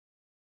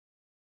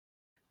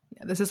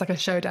This is like a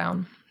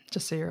showdown,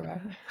 just so you're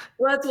aware.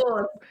 Words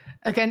Wars.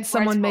 Against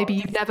someone maybe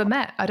you've never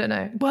met. I don't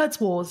know. Words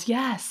Wars,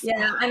 yes.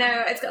 Yeah, I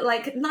know. It's got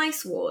like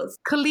nice wars.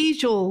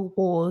 Collegial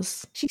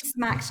wars. She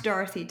smacked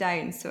Dorothy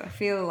down, so I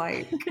feel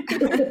like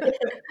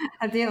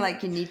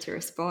you need to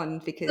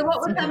respond because. So what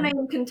was their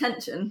main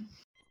contention?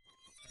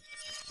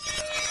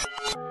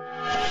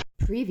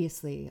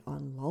 Previously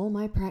on Lol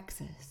My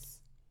Praxis.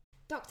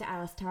 Dr.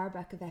 Alice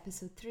Tarbuck of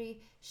episode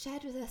 3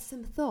 shared with us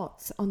some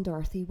thoughts on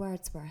Dorothy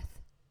Wordsworth.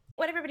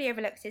 What everybody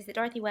overlooks is that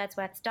Dorothy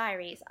Wordsworth's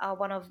diaries are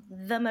one of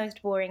the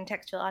most boring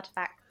textual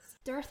artefacts.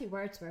 Dorothy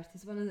Wordsworth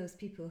is one of those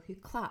people who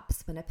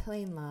claps when a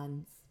plane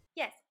lands.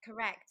 Yes,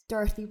 correct.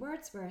 Dorothy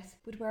Wordsworth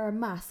would wear a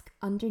mask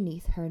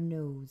underneath her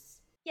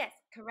nose. Yes,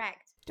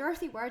 correct.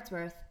 Dorothy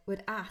Wordsworth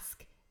would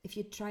ask if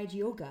you'd tried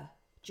yoga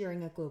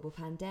during a global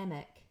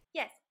pandemic.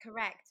 Yes,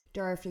 correct.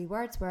 Dorothy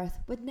Wordsworth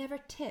would never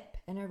tip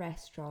in a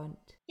restaurant.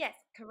 Yes,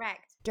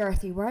 correct.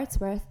 Dorothy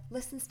Wordsworth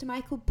listens to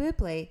Michael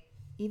Bublé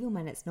even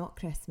when it's not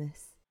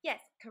Christmas. Yes,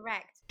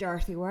 correct.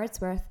 Dorothy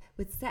Wordsworth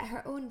would set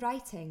her own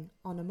writing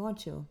on a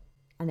module,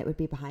 and it would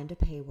be behind a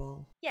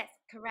paywall. Yes,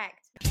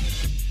 correct.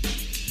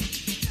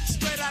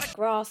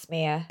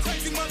 Grasmere.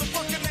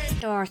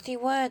 Dorothy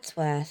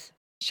Wordsworth.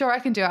 Sure, I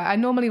can do it. I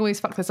normally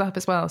always fuck this up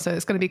as well, so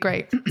it's going to be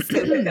great.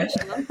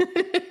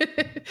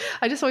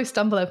 I just always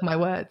stumble over my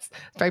words.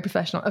 Very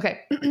professional.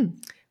 Okay,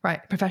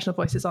 right, professional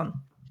voice is on.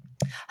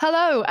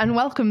 Hello and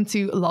welcome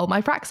to Lol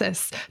My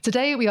Praxis.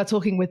 Today we are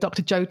talking with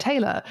Dr. Jo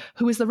Taylor,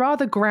 who is the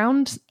rather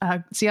ground.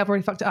 See, I've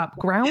already fucked it up.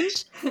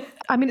 Ground.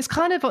 I mean, it's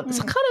kind of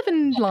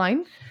in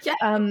line. Yeah.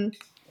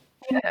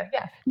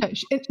 Yeah. No,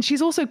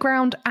 she's also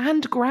ground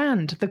and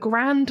grand, the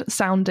grand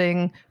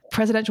sounding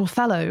presidential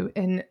fellow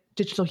in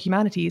digital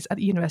humanities at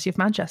the University of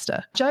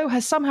Manchester. Jo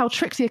has somehow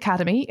tricked the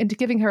Academy into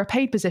giving her a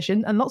paid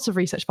position and lots of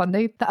research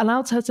funding that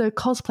allows her to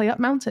cosplay up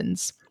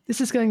mountains. This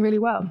is going really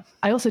well.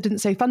 I also didn't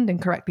say funding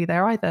correctly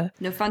there either.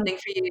 No funding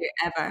for you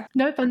ever.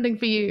 No funding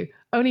for you.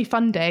 Only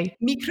fun day.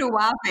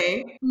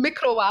 Microwave.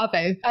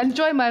 Microwave.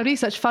 Enjoy my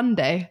research fun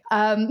day.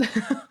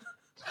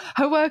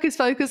 Her work is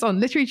focused on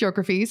literary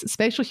geographies,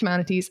 spatial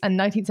humanities, and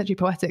 19th century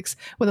poetics,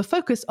 with a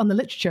focus on the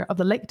literature of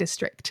the Lake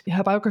District.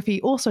 Her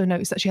biography also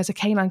notes that she has a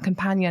canine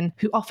companion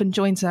who often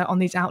joins her on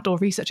these outdoor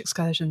research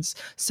excursions.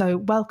 So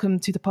welcome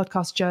to the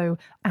podcast, Jo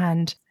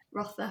and...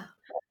 Rotha,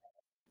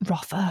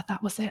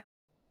 that was it.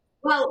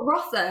 Well,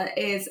 Rotha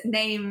is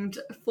named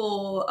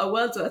for a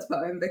Wordsworth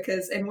poem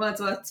because in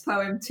Wordsworth's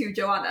poem To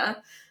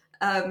Joanna,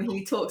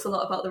 he talks a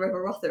lot about the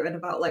River Rother and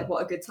about like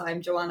what a good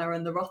time Joanna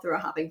and the Rotha are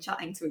having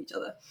chatting to each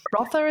other.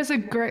 Rotha is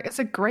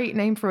a great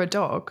name for a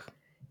dog.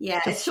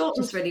 Yeah, it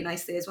shortens really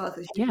nicely as well.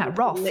 Yeah,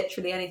 Roth.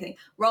 Literally anything.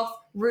 Roth,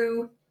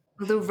 Rue.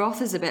 Although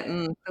Roth is a bit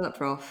Philip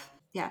Roth.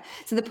 Yeah.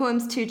 So the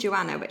poem's To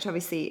Joanna, which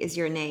obviously is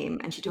your name,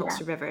 and she talks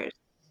to rivers.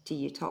 Do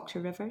you talk to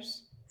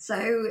rivers?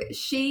 So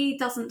she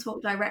doesn't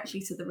talk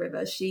directly to the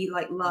river. She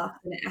like laughs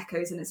and it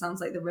echoes and it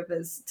sounds like the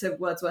rivers to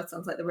Wordsworth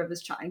sounds like the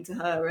river's chatting to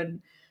her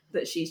and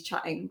that she's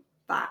chatting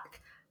back,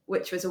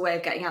 which was a way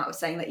of getting out of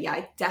saying that, yeah,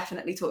 I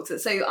definitely talk to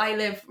it. So I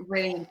live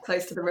really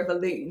close to the River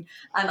Loon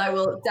and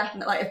I've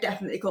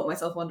definitely caught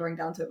myself wandering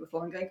down to it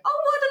before and going,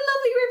 oh, what a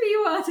lovely river you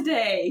are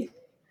today.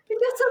 You're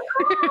so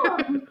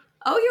calm.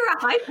 Oh, you're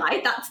at high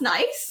tide. That's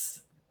nice.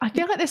 I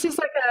feel like this is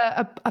like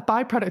a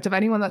byproduct of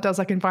anyone that does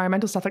like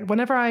environmental stuff. Like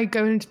whenever I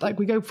go into like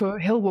we go for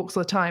hill walks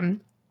all the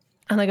time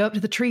and I go up to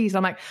the trees,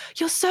 I'm like,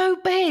 you're so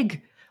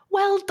big.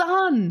 Well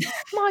done.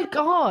 My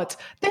God,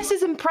 this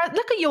is impressive.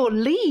 Look at your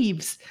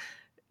leaves.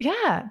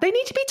 Yeah, they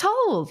need to be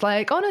told.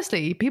 Like,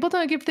 honestly, people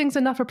don't give things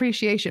enough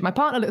appreciation. My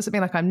partner looks at me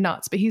like I'm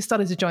nuts, but he's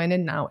started to join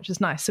in now, which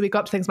is nice. So we go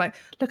up to things like,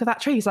 look at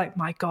that tree. He's like,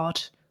 my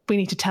God. We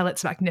need to tell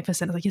it's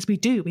magnificent. I was like, yes, we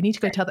do. We need to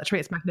go tell that tree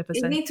it's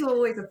magnificent. You need to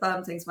always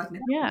affirm things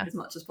magnificent as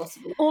much as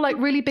possible. Or like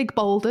really big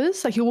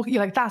boulders. Like you're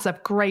like, that's a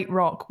great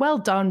rock. Well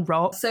done,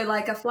 rock. So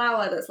like a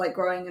flower that's like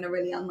growing in a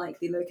really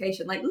unlikely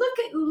location. Like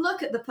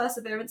look at the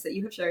perseverance that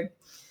you have shown.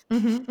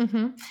 Mm-hmm,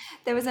 mm-hmm.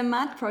 There was a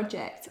mad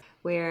project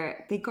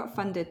where they got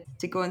funded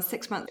to go on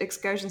 6-month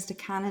excursions to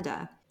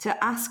Canada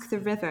to ask the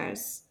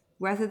rivers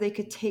whether they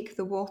could take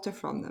the water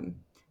from them.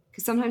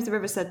 Because sometimes the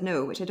river said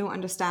no, which I don't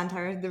understand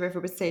how the river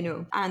would say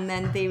no. And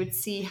then they would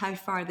see how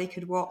far they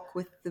could walk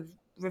with the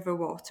river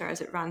water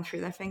as it ran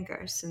through their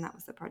fingers. And that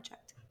was the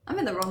project. I'm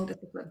in the wrong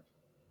discipline.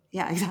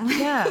 Yeah, exactly.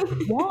 Yeah.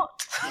 What?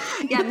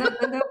 Yeah,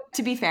 no,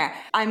 to be fair,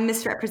 I'm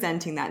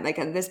misrepresenting that. Like,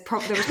 there was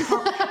probably...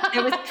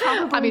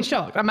 I'm in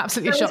shock. I'm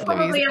absolutely shocked,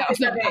 Louise.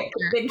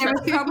 There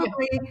was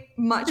probably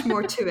much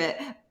more to it.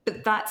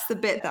 But that's the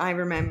bit that I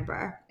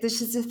remember.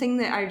 This is the thing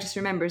that I just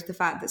remember is the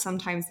fact that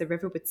sometimes the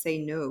river would say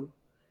no.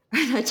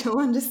 I don't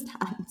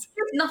understand.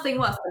 There's nothing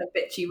worse than a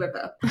bitchy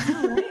river.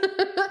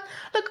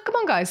 Look, come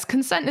on, guys.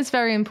 Consent is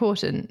very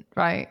important,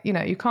 right? You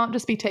know, you can't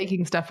just be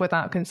taking stuff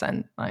without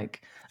consent.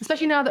 Like,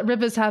 especially now that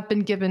rivers have been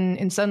given,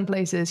 in some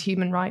places,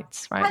 human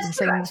rights, right? That's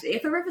true, actually.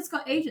 If a river's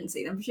got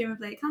agency, then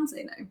presumably it can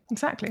say no.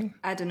 Exactly.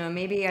 I don't know.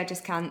 Maybe I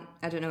just can't,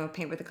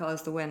 paint with the colours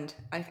of the wind.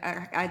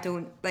 I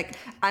don't, like,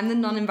 I'm the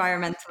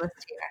non-environmentalist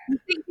here. You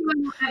think you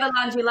will ever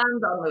land your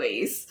land on,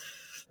 Louise?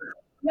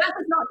 Yes,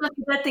 it's not just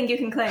a dead thing you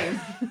can claim.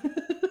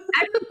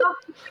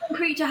 Every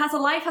creature has a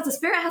life, has a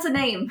spirit, has a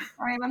name.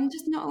 Sorry, I'm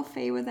just not au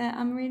fait with it.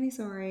 I'm really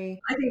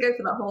sorry. I can go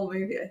for that whole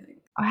movie, I think.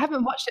 I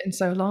haven't watched it in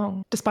so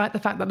long, despite the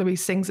fact that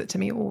Louise sings it to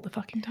me all the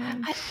fucking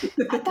time.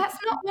 That's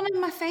not one of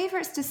my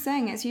favourites to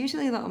sing. It's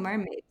usually Little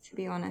Mermaid, to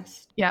be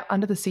honest. Yeah,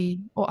 Under the Sea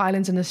or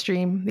Islands in the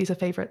Stream. These are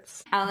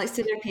favourites. Alex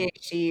did her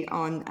PhD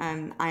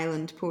on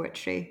island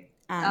poetry.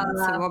 And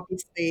so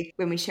obviously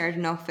when we shared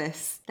an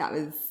office, that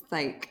was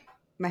like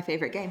my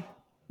favourite game.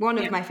 One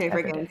of my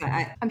favourite games.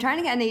 I'm trying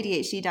to get an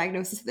ADHD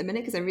diagnosis at the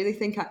minute because I really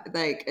think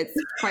it's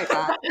quite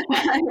bad.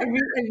 I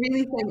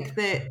really think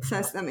that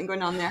there's something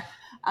going on there.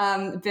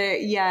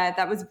 But yeah,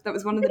 that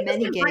was one of the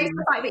many games.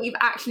 The fact that you've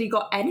actually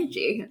got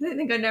energy. I don't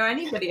think I know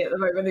anybody at the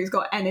moment who's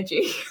got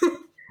energy.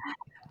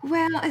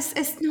 Well,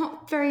 it's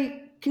not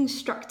very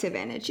constructive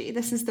energy.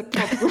 This is the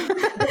problem.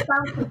 It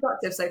sounds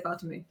constructive so far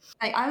to me.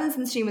 Like Islands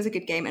in the Stream was a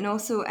good game, and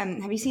also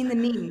have you seen the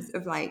memes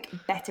of like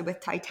Better with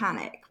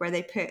Titanic, where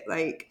they put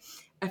like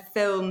a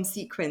film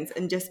sequence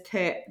and just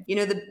put, you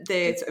know,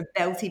 the sort of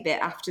belty bit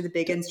after the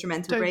big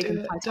instrumental break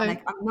in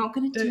Titanic. I'm not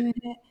going to do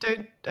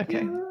it.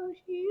 Okay.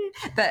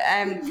 But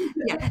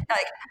yeah,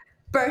 like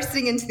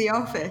bursting into the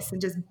office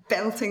and just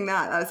belting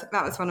that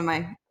was one of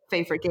my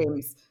favourite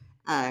games.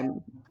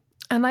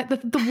 And like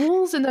the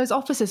walls in those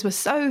offices were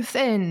so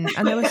thin,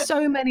 and there were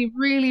so many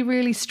really,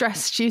 really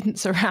stressed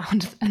students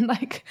around. And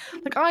like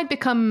I'd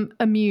become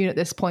immune at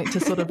this point to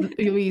sort of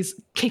Louise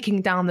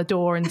kicking down the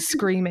door and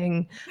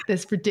screaming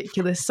this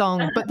ridiculous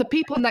song. But the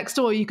people next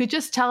door, you could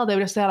just tell they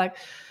were just there like,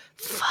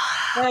 fuck.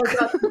 Oh,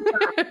 God,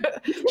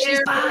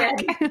 she's back.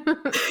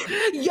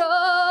 Yo.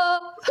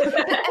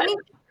 I mean,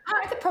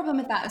 part of the problem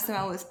with that as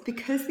well was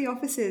because the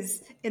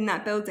offices in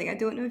that building, I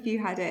don't know if you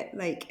had it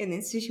like in the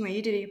institution where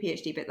you did your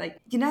PhD, but like,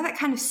 you know, that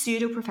kind of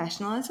pseudo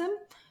professionalism,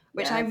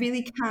 which I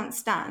really can't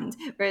stand,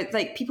 where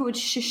like people would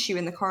shush you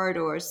in the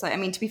corridors. Like, I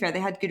mean, to be fair, they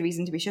had good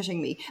reason to be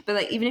shushing me, but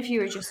like even if you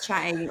were just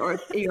chatting or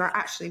you were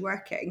actually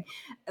working,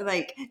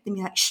 like they'd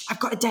be like, shh, I've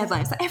got a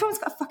deadline. It's like, everyone's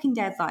got a fucking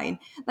deadline.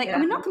 Like,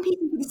 we're not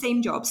competing for the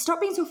same job. Stop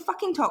being so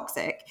fucking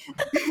toxic.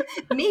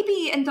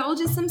 Maybe indulge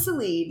in some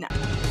Celine.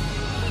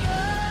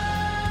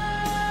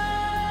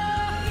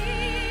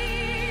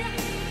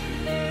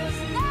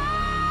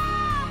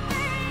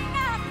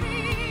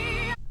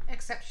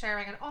 Except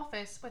sharing an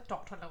office with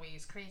Dr.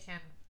 Louise Creakin.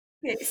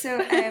 Okay,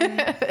 so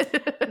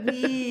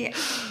we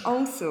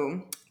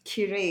also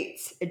curate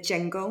a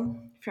jingle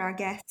for our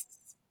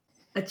guests.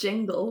 A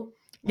jingle?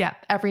 Yeah,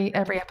 every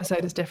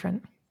episode is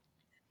different.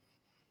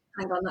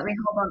 Hang on, let me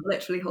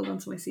literally hold on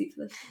to my seat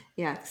for this.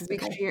 Yeah,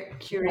 because we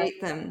curate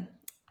them.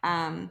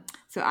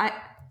 So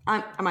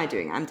I'm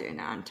doing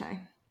it, aren't I?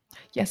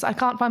 Yes, I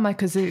can't find my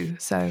kazoo,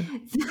 so...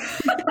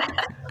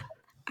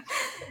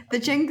 The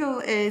jingle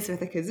is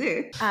with a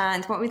kazoo,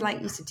 and what we'd like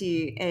you to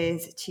do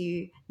is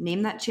to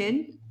name that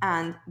tune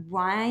and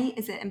why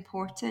is it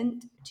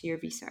important to your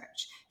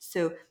research.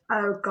 So,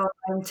 oh God,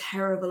 I'm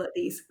terrible at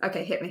these.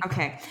 Okay, hit me.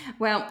 Okay,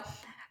 well,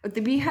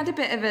 we had a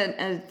bit of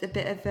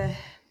a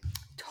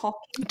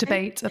talking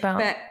debate about,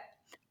 but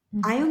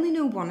I only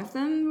know one of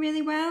them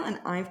really well, and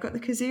I've got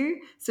the kazoo.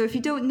 So if you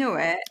don't know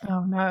it,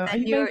 oh no, are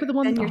you going for the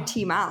one? Then you're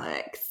Team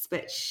Alex,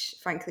 which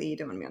frankly you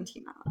don't want to be on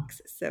Team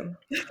Alex. So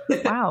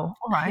wow,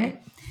 all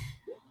right.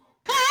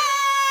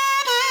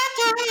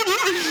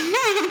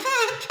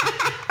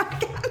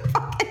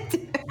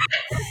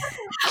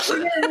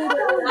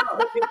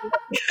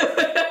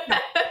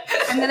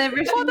 And then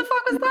what the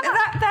fuck was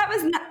that? That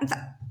was not.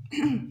 That.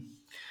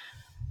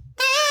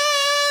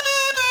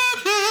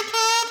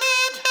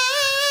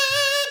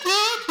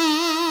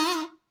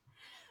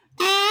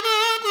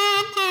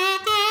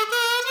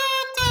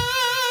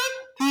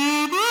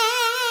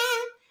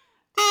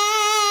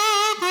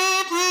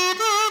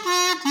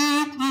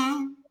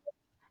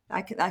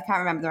 I can't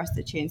remember the rest of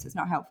the tune, so it's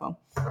not helpful.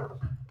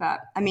 But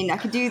I mean, I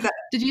could do that.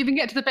 Did you even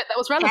get to the bit that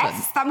was relevant?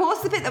 Yes, that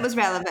was the bit that was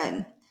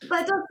relevant.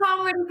 That does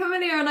sound really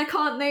familiar, and I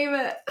can't name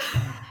it.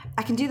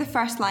 I can do the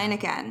first line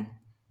again.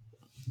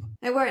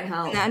 It won't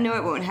help. No, I know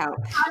it won't help.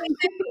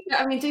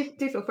 Do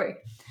feel free.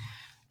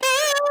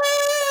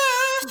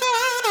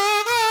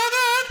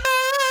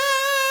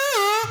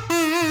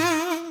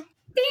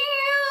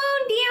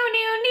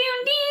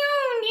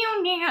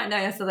 No,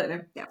 I still don't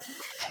know. Yeah.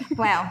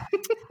 Well,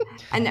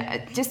 and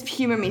just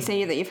humour me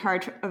saying that you've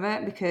heard of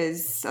it,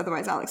 because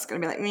otherwise Alex is going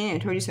to be like, I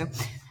told you so.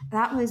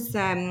 That was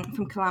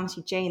from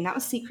Calamity Jane. That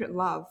was Secret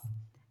Love.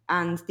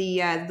 And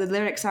the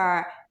lyrics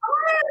are... Oh,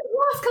 it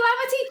was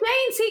Calamity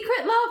Jane,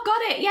 Secret Love.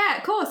 Got it. Yeah,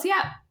 of course,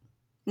 yeah.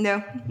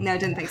 No, I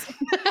didn't think so.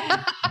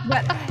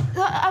 But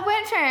I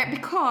went for it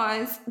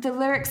because the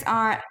lyrics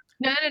are...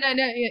 No.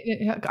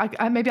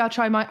 Yeah. Maybe I'll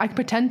try I can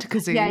pretend to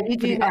kazoo. Yeah, you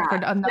do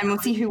that, and we'll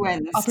see who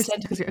wins. I'll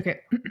pretend to kazoo. Okay.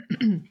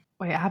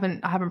 Wait, I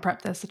haven't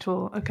prepped this at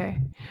all. Okay.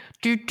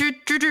 Yeah.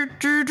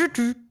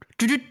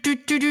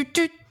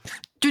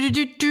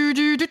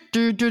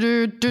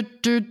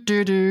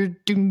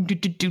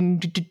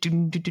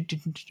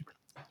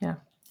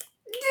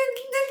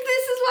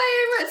 This is why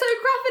why I'm so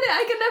crap at it.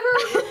 I can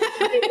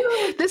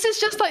never. This is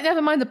just like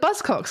Nevermind the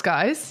Buzzcocks,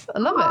 guys. I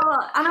love it.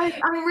 And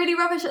I'm really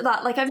rubbish at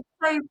that. Like, I'm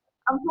so.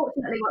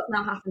 Unfortunately, what's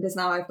now happened is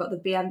now I've got the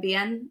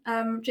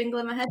BNBN jingle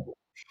in my head.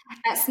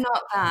 It's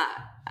not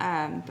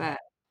that, but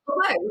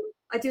Although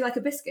I do like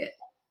a biscuit.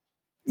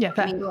 Yeah,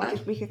 fair.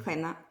 we could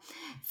claim that.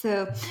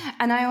 So,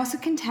 and I also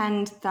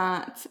contend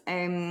that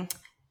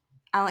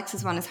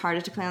Alex's one is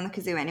harder to play on the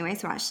kazoo anyway.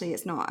 So actually,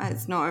 it's not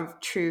a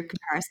true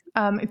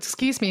comparison.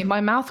 Excuse me, my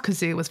mouth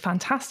kazoo was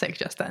fantastic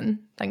just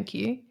then. Thank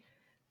you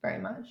very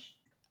much.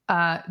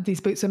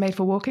 These boots are made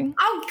for walking.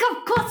 Oh,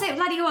 of course it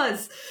bloody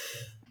was.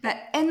 But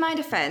in my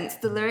defence,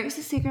 the lyrics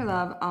of Secret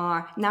Love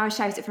are, now I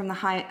shout it from the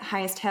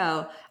highest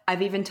hill,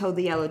 I've even told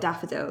the yellow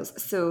daffodils.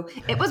 So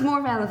it was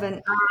more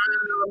relevant.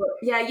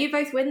 Yeah, you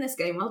both win this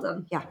game. Well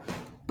done. Yeah,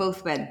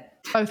 both win.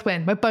 Both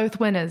win. We're both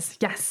winners.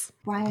 Yes.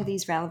 Why are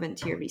these relevant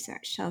to your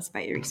research? Tell us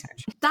about your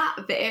research. That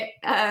bit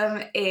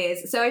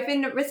is... So I've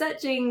been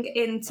researching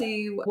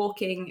into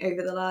walking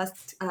over the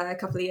last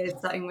couple of years,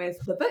 starting with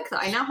the book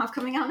that I now have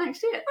coming out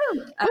next year.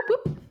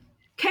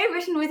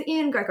 Co-written with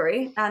Ian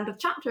Gregory, and a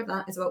chapter of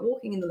that is about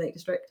walking in the Lake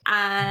District.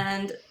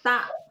 And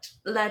that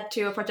led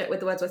to a project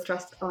with the Wordsworth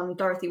Trust on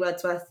Dorothy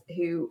Wordsworth,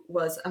 who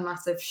was a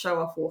massive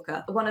show-off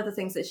walker. One of the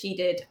things that she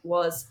did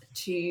was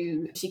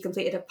she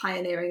completed a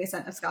pioneering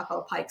ascent of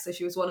Scafell Pike, so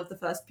she was one of the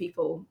first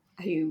people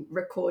who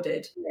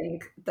recorded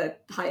the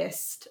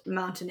highest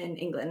mountain in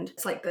England.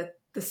 It's like the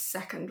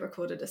second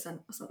recorded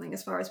ascent or something,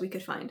 as far as we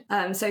could find.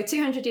 So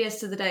 200 years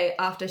to the day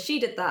after she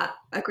did that,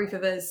 a group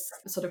of us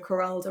sort of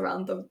corralled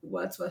around the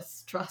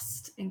Wordsworth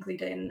Trust,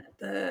 including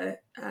the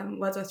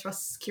Wordsworth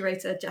Trust's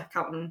curator, Jeff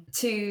Cowton,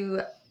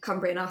 two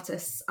Cumbrian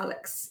artists,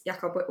 Alex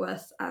Jacob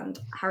Whitworth and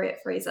Harriet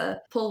Fraser,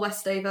 Paul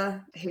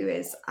Westover, who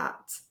is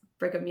at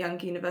Brigham Young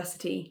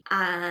University,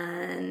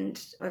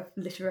 and of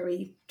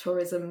literary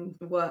tourism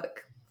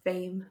work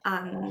fame,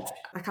 and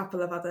a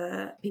couple of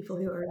other people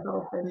who were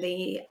involved in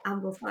the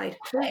Ambleside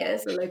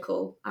Players, the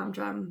local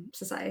Amdram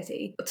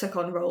society, took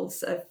on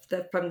roles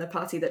from the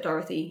party that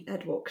Dorothy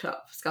had walked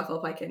up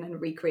Scafell Pike in and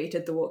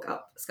recreated the walk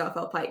up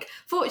Scafell Pike.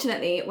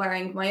 Fortunately,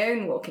 wearing my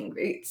own walking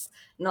boots,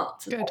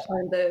 not the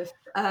kind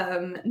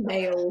of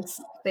nailed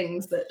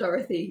things that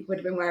Dorothy would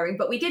have been wearing,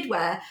 but we did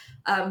wear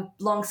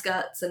long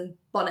skirts and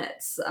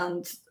bonnets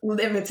and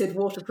limited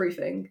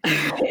waterproofing,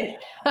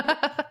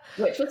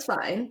 which was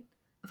fine.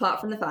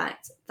 Apart from the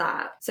fact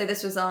that, so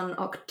this was on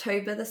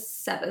October the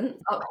 7th.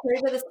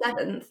 October the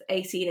 7th,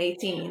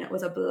 1818,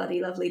 was a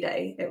bloody lovely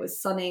day. It was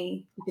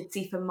sunny, you could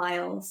see for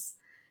miles.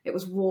 It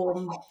was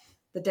warm,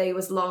 the day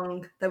was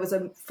long, there was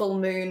a full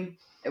moon,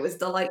 it was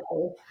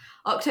delightful.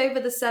 October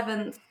the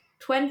 7th,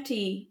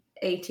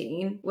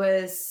 2018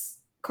 was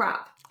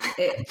crap.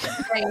 It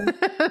rained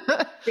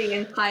the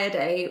entire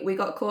day. We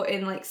got caught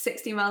in like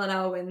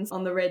 60-mile-an-hour winds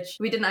on the ridge.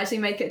 We didn't actually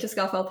make it to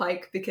Scafell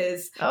Pike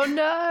because... Oh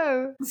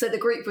no! So the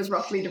group was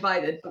roughly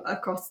divided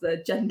across the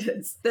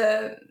genders.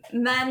 The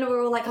men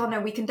were all like, oh no,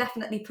 we can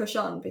definitely push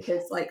on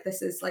because like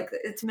this is like,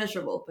 it's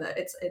miserable, but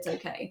it's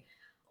okay.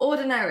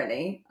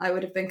 Ordinarily, I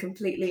would have been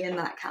completely in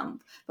that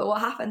camp. But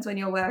what happens when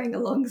you're wearing a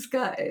long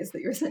skirt is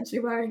that you're essentially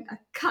wearing a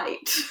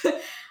kite.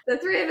 The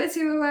three of us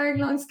who were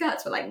wearing long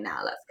skirts were like,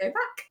 nah, let's go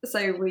back.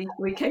 So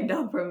we came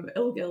down from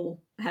Ilgill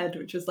Head,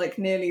 which was like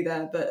nearly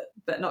there,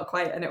 but not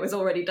quite. And it was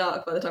already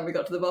dark by the time we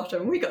got to the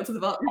bottom. We got to the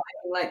bottom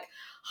like,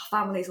 our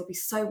families will be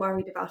so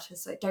worried about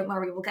us. So don't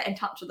worry, we'll get in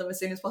touch with them as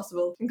soon as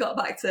possible. And got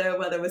back to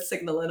where there was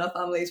signal and our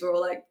families were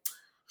all like,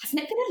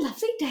 hasn't it been a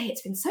lovely day?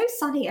 It's been so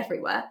sunny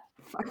everywhere.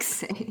 Fuck's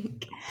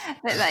sake.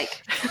 But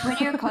like, when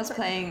you're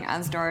cosplaying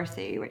as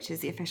Dorothy, which is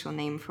the official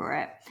name for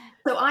it.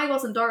 So I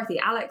wasn't Dorothy,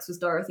 Alex was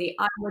Dorothy,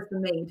 I was the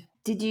maid.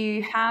 Did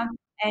you have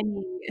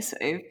any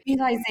sort of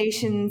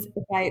realizations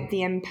about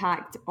the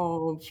impact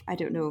of, I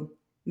don't know,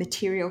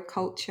 material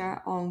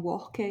culture on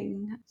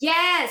walking?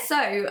 Yeah,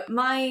 so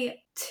my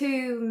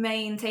two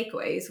main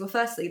takeaways were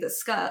firstly that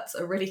skirts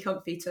are really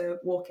comfy to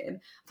walk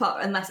in,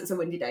 unless it's a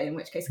windy day, in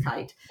which case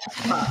kite.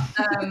 But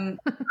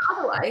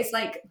otherwise,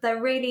 like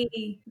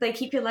they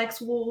keep your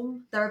legs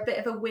warm. They're a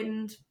bit of a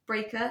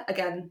windbreaker.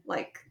 Again,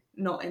 like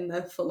not in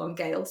the full-on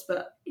gales,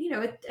 but you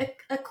know,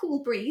 a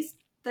cool breeze.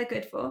 They're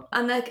good for,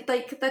 and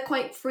they're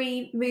quite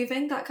free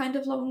moving. That kind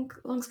of long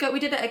skirt.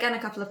 We did it again a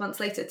couple of months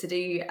later to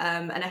do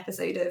an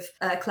episode of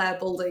Claire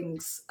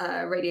Balding's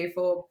Radio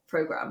 4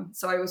 program.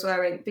 So I was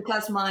wearing,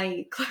 because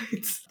my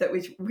clothes that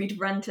we'd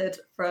rented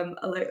from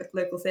a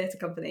local theatre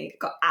company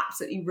got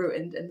absolutely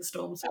ruined in the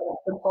storm. So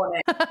the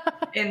bonnet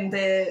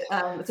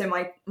so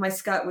my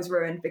skirt was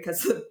ruined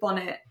because the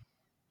bonnet.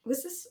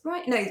 Was this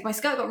right? No, my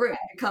skirt got ruined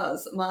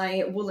because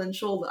my woolen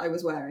shawl that I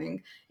was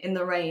wearing in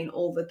the rain,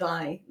 all the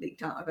dye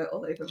leaked out of it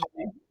all over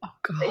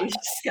my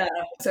skirt.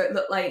 So it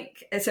looked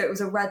like, so it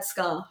was a red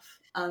scarf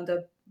and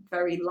a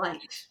very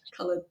light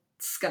coloured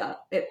skirt.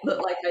 It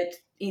looked like I'd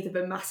either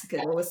been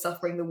massacred or was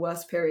suffering the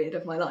worst period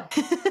of my life.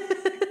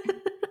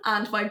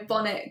 And my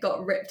bonnet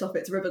got ripped off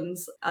its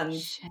ribbons and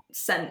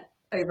sent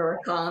over a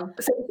can.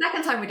 So the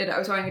second time we did it, I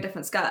was wearing a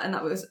different skirt and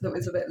that was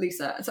a bit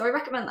looser. And so I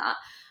recommend that.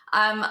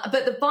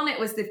 But the bonnet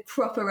was the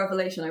proper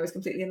revelation. I was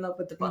completely in love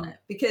with the bonnet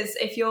because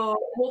if you're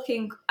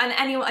walking, and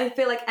I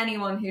feel like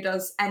anyone who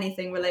does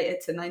anything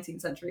related to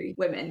 19th century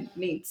women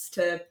needs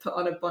to put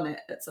on a bonnet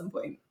at some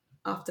point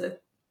after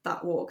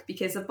that walk,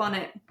 because a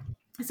bonnet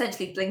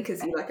essentially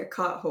blinkers you like a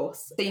cart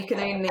horse, so you can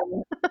only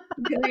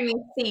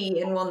see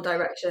in one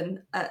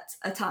direction at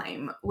a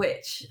time,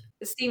 which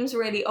seems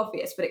really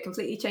obvious, but it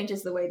completely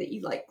changes the way that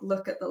you like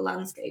look at the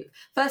landscape.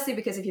 Firstly,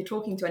 because if you're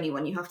talking to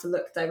anyone, you have to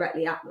look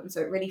directly at them,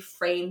 so it really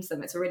frames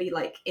them. It's a really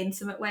like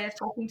intimate way of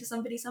talking to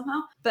somebody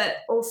somehow, but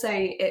also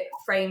it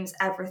frames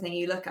everything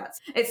you look at.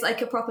 It's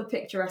like a proper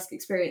picturesque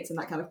experience in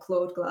that kind of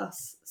clawed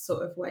glass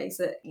sort of way,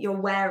 so that you're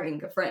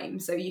wearing a frame,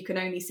 so you can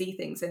only see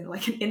things in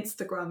like an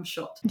Instagram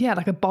shot. Yeah,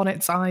 like a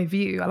bonnet's eye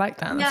view. I like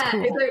that. That's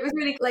cool. So it was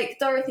really like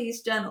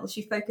Dorothy's journal.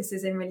 She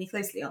focuses in really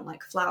closely on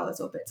like flowers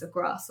or bits of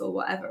grass or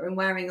whatever, and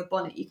wearing a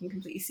bonnet, you can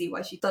completely see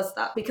why she does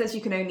that, because you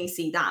can only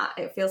see that.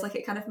 It feels like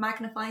it kind of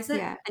magnifies it.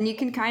 Yeah, and you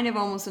can kind of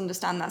almost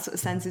understand that sort of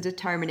sense of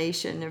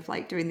determination of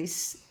like doing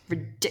these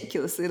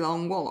ridiculously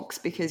long walks,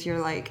 because you're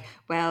like,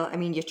 well, I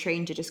mean, you're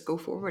trained to just go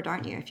forward,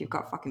 aren't you, if you've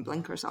got fucking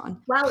blinkers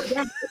on? Well,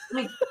 yeah.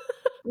 Like,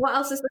 what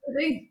else is there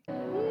to do?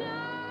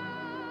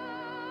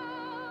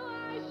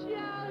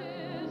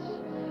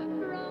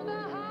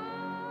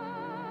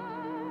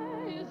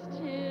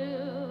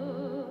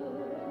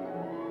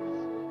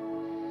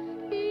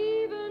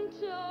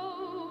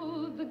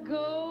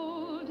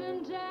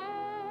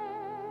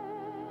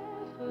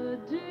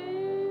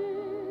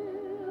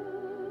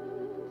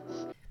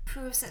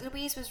 Proves that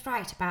Louise was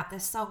right about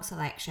this song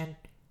selection.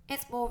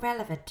 It's more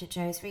relevant to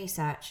Jo's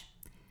research.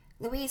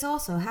 Louise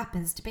also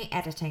happens to be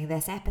editing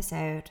this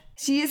episode.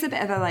 She is a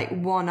bit of a like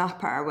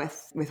one-upper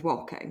with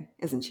walking,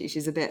 isn't she?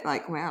 She's a bit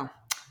like, well,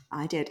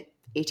 I did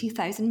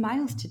 80,000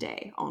 miles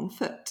today on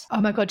foot.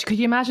 Oh my God, could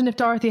you imagine if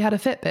Dorothy had a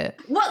Fitbit?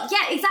 Well,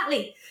 yeah,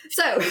 exactly.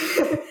 So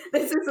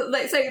this is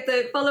like, so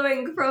the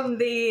following from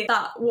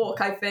that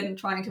walk, I've been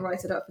trying to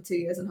write it up for 2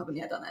 years and haven't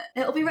yet done it.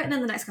 It'll be written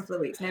in the next couple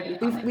of weeks.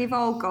 We've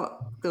all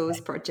got those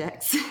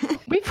projects.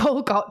 We've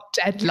all got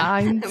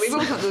deadlines. We've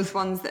all got those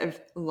ones that have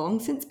long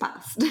since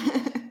passed.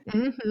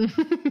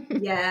 Mm-hmm.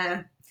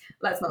 Yeah.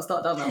 Let's not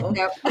start down that one.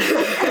 Nope. That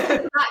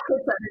could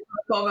turn into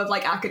a form of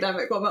like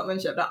academic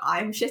one-upmanship that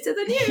I'm shitter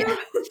than you.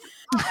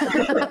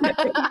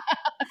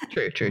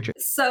 True.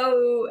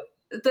 So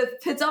the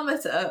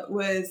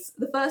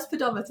first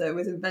pedometer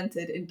was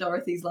invented in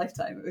Dorothy's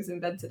lifetime. It was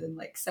invented in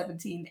like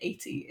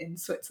 1780 in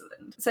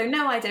Switzerland. So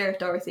no idea if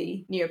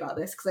Dorothy knew about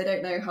this, because I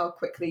don't know how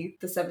quickly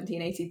the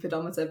 1780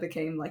 pedometer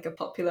became like a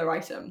popular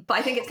item. But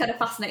I think it's kind of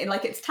fascinating,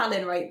 like it's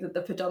telling, right, that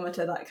the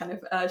pedometer, that kind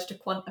of urge to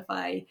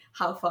quantify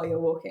how far you're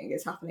walking,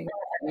 is happening at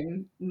the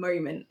same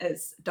moment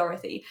as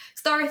Dorothy.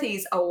 Because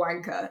Dorothy's a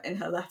wanker in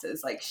her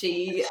letters. Like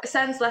she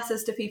sends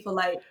letters to people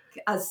like,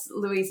 as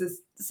Louise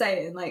is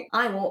saying, like,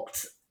 I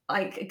walked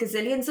like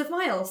gazillions of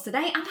miles today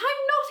and I'm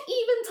not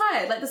even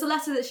tired. Like there's a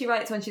letter that she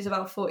writes when she's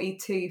about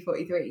 42,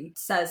 43,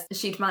 says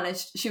she'd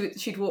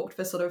walked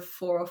for sort of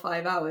 4 or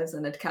 5 hours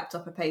and had kept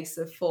up a pace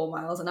of 4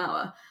 miles an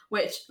hour,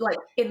 which like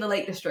in the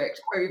Lake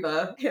District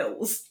over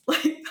hills,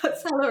 like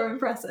that's hella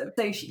impressive.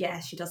 So she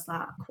does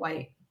that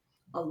quite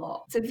a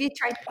lot. So have you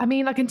tried? I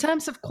mean, like in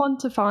terms of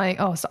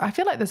quantifying, so I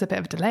feel like there's a bit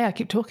of a delay. I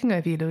keep talking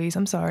over you, Louise.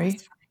 I'm sorry.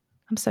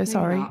 I'm so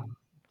sorry. I'm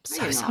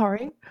so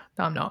sorry.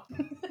 No, I'm not.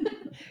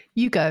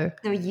 You go.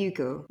 No, you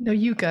go. No,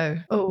 you go.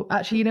 Oh,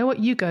 actually, you know what?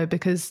 You go,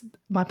 because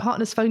my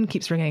partner's phone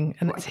keeps ringing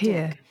and it's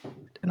here.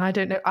 And I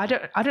don't know. I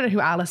don't know who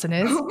Alison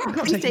is. I'm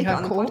not taking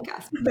her call.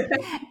 Podcast.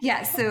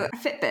 Yeah. So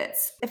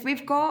Fitbits. If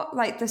we've got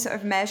like the sort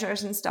of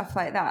measures and stuff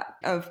like that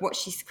of what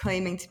she's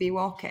claiming to be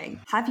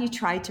walking, have you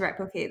tried to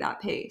replicate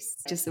that pace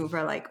just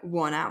over like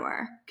 1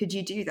 hour? Could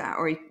you do that,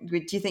 or do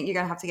you think you're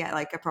gonna have to get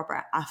like a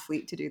proper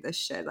athlete to do this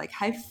shit? Like,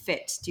 how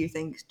fit do you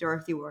think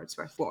Dorothy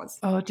Wordsworth was?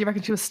 Oh, do you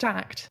reckon she was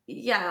stacked?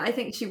 Yeah, I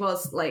think she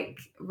was like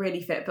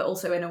really fit, but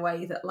also in a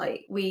way that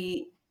like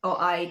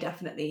I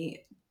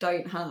definitely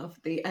don't have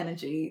the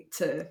energy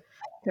to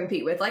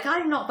compete with. Like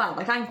I'm not bad,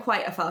 like I'm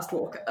quite a fast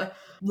walker,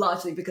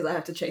 largely because I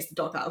have to chase the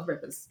dog out of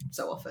rivers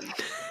so often.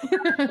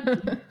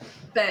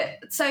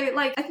 But so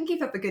like I can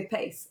keep up a good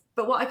pace,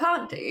 but what I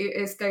can't do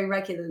is go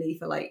regularly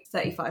for like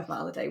 35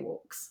 mile a day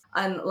walks,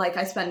 and like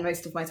I spend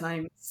most of my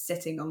time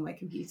sitting on my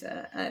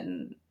computer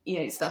and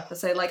stuff.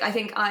 So like I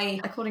think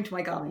according to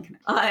my Garmin,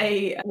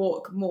 I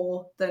walk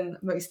more than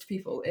most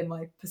people in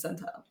my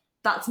percentile.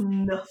 That's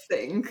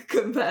nothing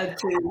compared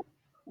to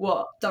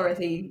what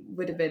Dorothy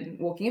would have been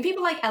walking. And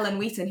people like Ellen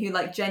Wheaton, who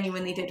like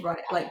genuinely did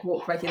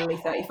walk regularly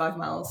 35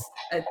 miles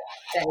a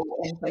day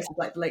in places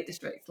like the Lake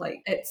District.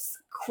 Like it's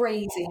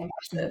crazy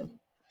impressive.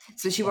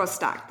 So she was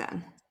stacked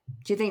then.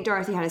 Do you think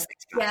Dorothy had a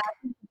six-pack?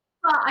 Yeah.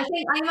 But I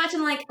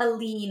imagine like a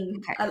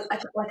lean,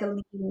 like a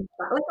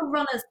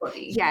runner's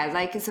body. Yeah,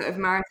 like a sort of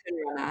marathon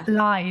runner.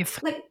 Live.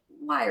 Like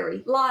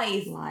wiry,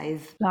 lithe.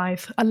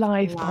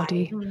 Alive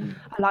body.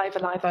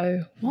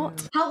 Alive,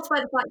 what? Helped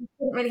by the fact that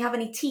she didn't really have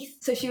any teeth,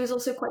 so she was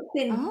also quite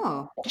thin.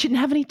 Oh. She didn't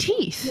have any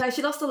teeth. No,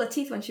 she lost all her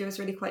teeth when she was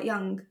really quite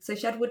young, so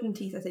she had wooden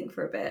teeth, I think,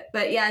 for a bit.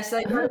 But yeah,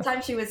 so by the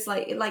time she was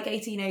like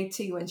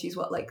 1802, when she's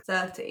like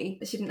 30,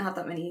 she didn't have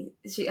that many.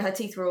 Her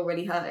teeth were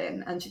already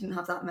hurting, and she didn't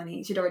have that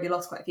many. She'd already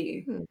lost quite a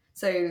few,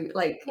 so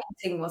like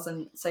eating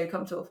wasn't so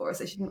comfortable for her,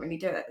 so she didn't really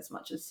do it as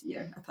much as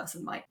a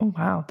person might. Oh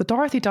wow, the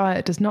Dorothy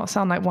diet does not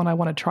sound like one I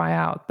want to try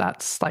out.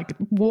 That's like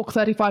walk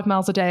 35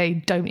 miles a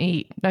day, don't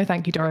eat. No,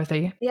 thank you,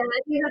 Dorothy. Yeah,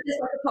 you had this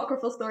like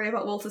apocryphal story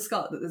about Walter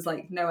Scott that there's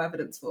like no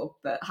evidence for,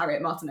 but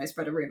Harriet Martineau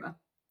spread a rumour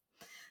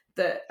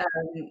that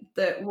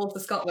Walter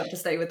Scott went to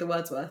stay with the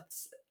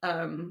Wordsworths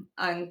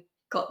and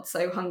got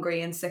so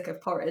hungry and sick of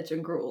porridge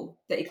and gruel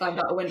that he climbed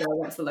out a window and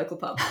went to the local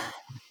pub.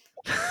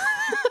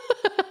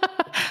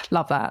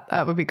 Love that.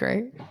 That would be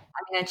great.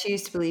 I mean, I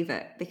choose to believe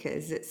it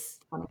because it's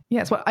funny.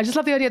 Yes, well, I just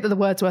love the idea that the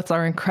Wordsworths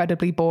are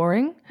incredibly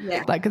boring.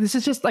 Yeah. Like, this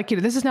is just like,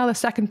 this is now the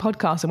second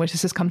podcast in which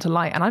this has come to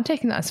light, and I'm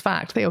taking that as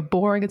fact. They are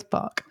boring as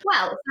fuck.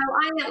 Well, so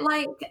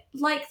I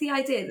like the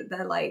idea that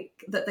they're like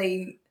that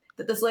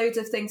there's loads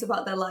of things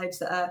about their lives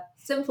that are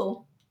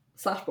simple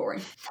 /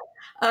 boring.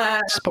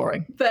 Just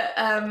boring. But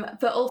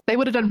also They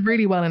would have done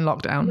really well in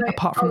lockdown,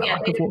 apart from the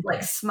lack they'd of have water.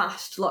 like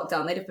smashed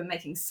lockdown. They'd have been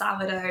making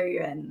sourdough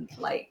and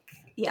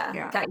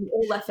getting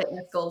all their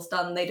fitness goals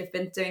done. They'd have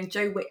been doing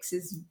Joe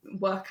Wicks's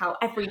workout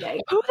every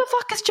day. Who the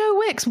fuck is Joe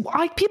Wicks?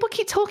 People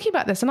keep talking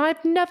about this, and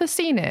I've never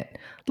seen it.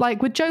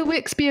 Like, would Joe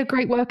Wicks be a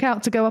great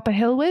workout to go up a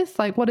hill with?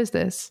 Like, what is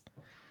this?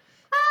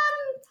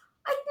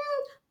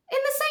 In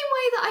the same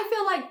way that I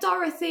feel like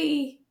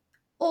Dorothy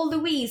or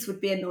Louise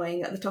would be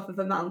annoying at the top of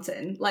a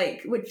mountain,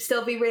 like would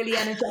still be really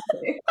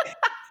energetic.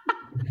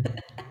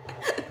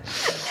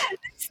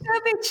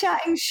 Still be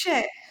chatting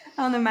shit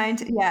on the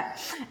mountain. Yeah,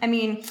 I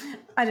mean,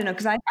 I don't know,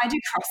 because I do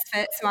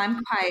CrossFit, so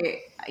I'm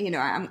quite,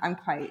 I'm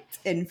quite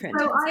in for it.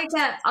 So I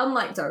get,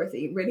 unlike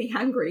Dorothy, really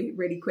hangry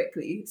really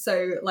quickly.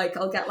 So like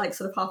I'll get like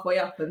sort of halfway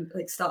up and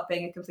like start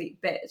being a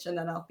complete bitch, and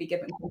then I'll be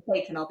given some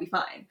cake and I'll be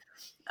fine.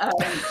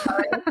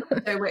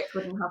 Joe Wicks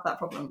wouldn't have that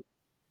problem.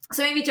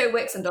 So maybe Joe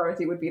Wicks and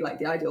Dorothy would be like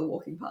the ideal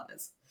walking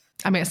partners.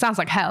 I mean, it sounds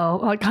like hell.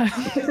 Like, Joe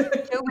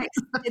Wicks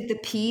did the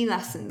PE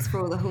lessons for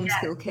all the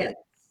homeschool kids.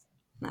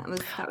 That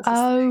was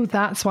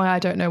that's why I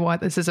don't know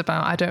what this is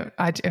about.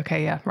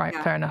 Okay, yeah, right,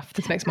 fair enough.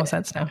 This makes more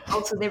sense now.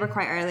 Also, they were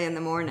quite early in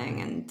the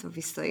morning, and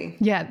obviously...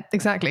 Yeah,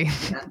 exactly.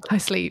 Yeah. I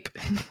sleep.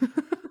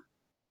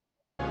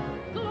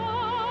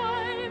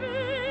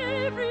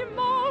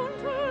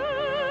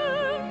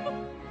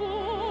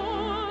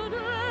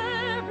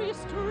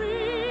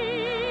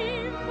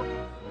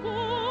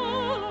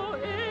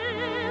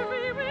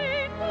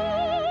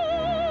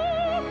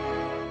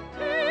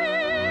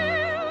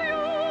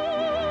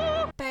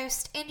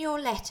 In your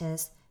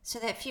letters so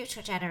that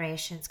future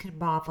generations can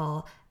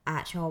marvel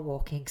at your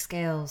walking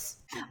skills.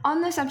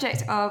 On the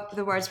subject of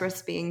the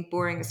Wordsworths being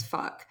boring as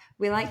fuck,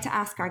 we like to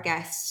ask our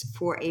guests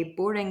for a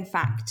boring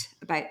fact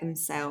about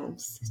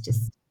themselves. It's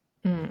just...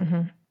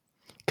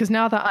 Because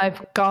now that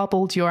I've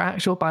garbled your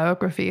actual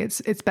biography,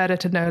 it's better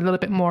to know a little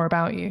bit more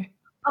about you.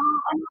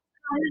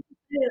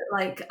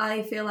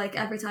 I feel like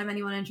every time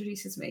anyone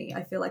introduces me,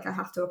 I feel like I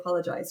have to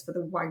apologise for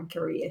the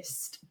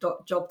wankeriest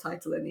job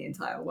title in the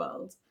entire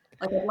world.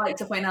 Like, I'd like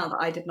to point out that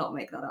I did not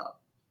make that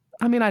up.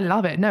 I mean, I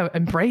love it. No,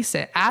 embrace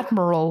it.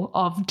 Admiral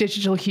of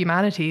Digital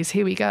Humanities.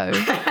 Here we go.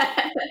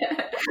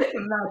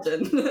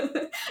 Imagine.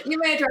 You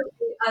may address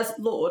me as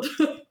Lord.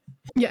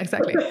 Yeah,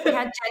 exactly. We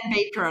had Jen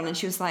Baker on, and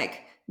she was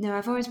like, no,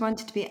 I've always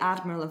wanted to be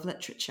Admiral of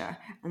Literature.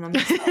 And I'm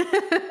just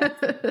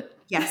like,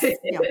 yes.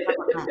 Yeah,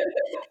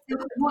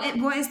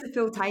 what is the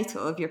full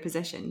title of your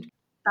position?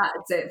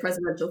 That's it.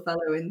 Presidential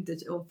Fellow in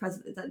Digital,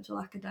 Presidential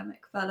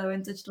Academic Fellow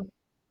in Digital.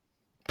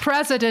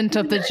 President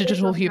of the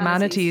Digital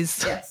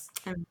Humanities. Yes.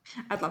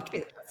 I'd love to be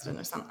the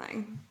president or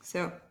something.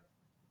 So,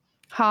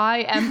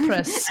 hi,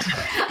 Empress.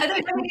 I don't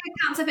think it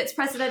counts if it's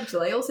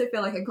presidential. I also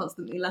feel like I'm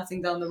constantly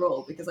letting down the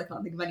role because I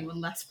can't think of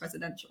anyone less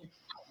presidential.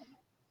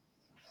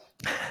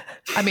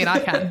 I mean, I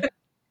can.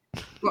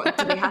 What,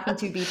 do they happen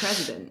to be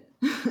president?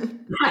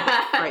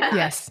 Right.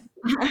 Yes.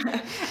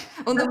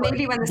 Although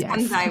maybe when this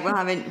comes out,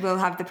 we'll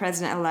have the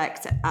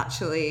president-elect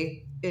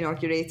actually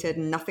inaugurated,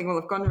 and nothing will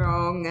have gone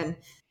wrong. And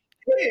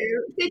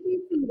did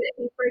you see that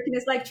he's broken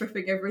his leg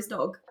tripping over his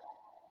dog?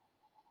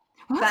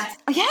 What?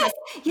 Oh,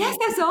 yes,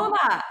 I saw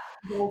that.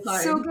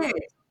 So good.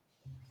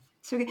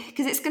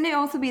 Because it's going to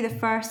also be the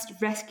first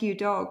rescue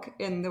dog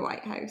in the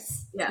White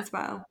House as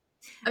well.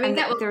 I mean,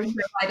 that was Joe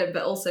Biden,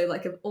 but also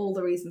like of all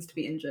the reasons to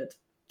be injured,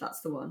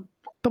 that's the one.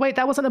 But wait,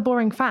 that wasn't a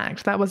boring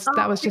fact. That was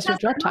just your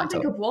job title. I can't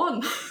think of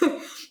one.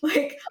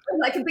 Like,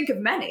 I can think of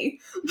many,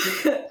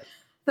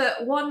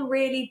 but one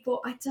really. But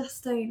I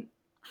just don't.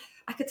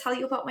 I could tell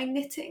you about my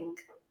knitting.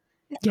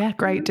 Yeah,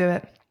 great. Do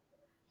it.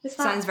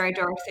 Sounds very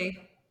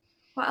Dorothy.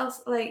 What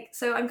else?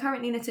 So I'm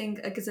currently knitting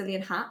a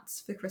gazillion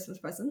hats for Christmas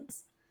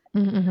presents.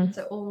 Mm-hmm.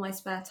 So all my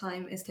spare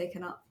time is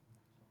taken up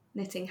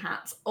knitting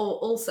hats. Or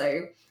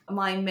also,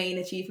 my main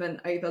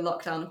achievement over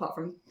lockdown, apart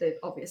from the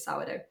obvious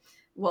sourdough,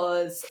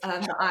 was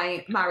that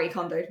I Marie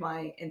Kondoed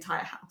my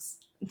entire house.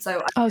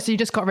 So so you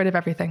just got rid of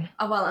everything.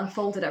 and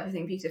folded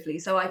everything beautifully.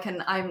 So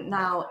I'm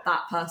now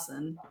that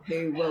person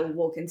who will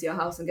walk into your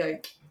house and go,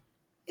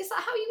 is that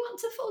how you want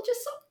to fold your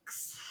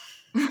socks?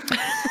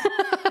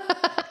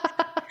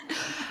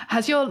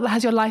 Has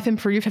your life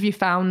improved? Have you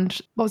found,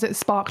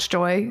 sparked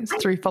joy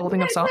through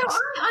folding of socks?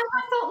 I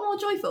felt more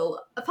joyful,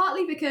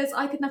 partly because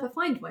I could never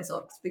find my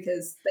socks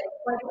because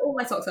all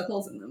my socks have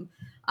holes in them.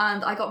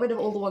 And I got rid of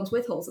all the ones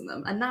with holes in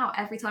them. And now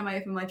every time I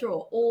open my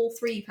drawer, all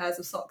 3 pairs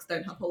of socks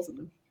don't have holes in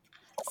them.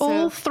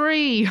 All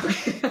 3.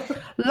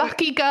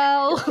 Lucky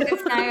girl.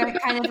 It's now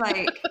kind of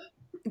like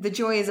the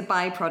joy is a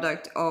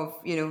byproduct of,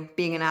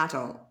 being an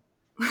adult.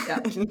 Yeah.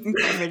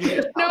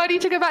 No, I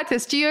need to go back to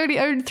this. Do you only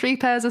own 3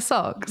 pairs of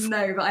socks?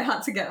 No, but I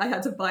had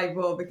to buy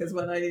more because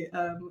when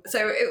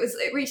so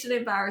it reached an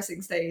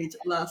embarrassing stage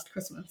last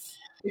Christmas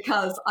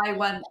because I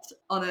went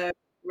on a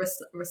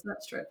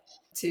research trip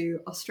to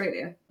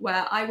Australia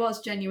where I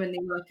was genuinely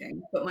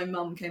working, but my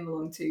mum came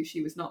along too.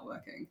 She was not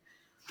working.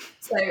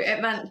 So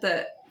it meant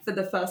that for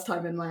the first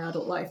time in my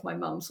adult life, my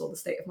mum saw the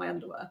state of my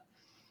underwear.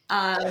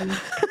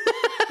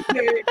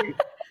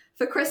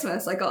 For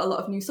Christmas, I got a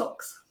lot of new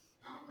socks.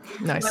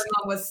 Nice. My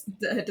mum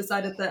had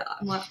decided that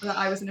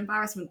I was an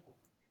embarrassment.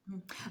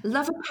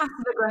 Love a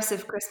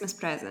passive-aggressive Christmas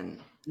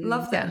present.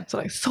 Love that. Yeah, so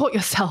like, sort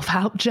yourself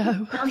out,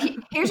 Joe. Well,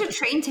 here's a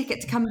train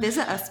ticket to come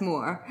visit us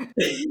more.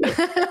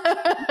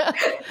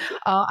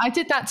 I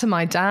did that to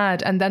my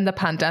dad, and then the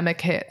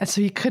pandemic hit, and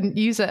so he couldn't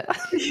use it.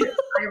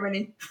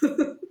 Irony.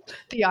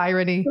 The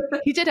irony.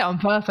 He did it on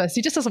purpose.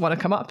 He just doesn't want to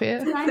come up here.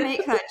 Can I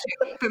make that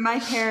joke? But my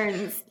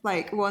parents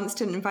once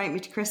didn't invite me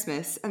to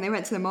Christmas, and they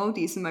went to the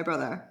Maldives with my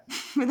brother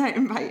without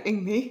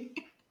inviting me.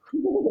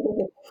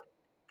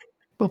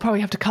 We'll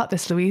probably have to cut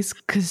this, Louise,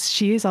 because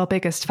she is our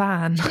biggest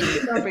fan.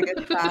 She's our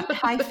biggest fan.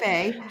 Hi,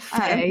 Faye.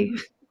 Faye.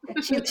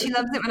 She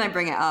loves it when I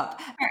bring it up.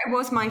 It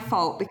was my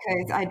fault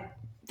because I'd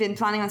been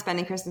planning on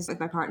spending Christmas with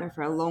my partner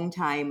for a long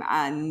time,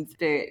 and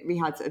we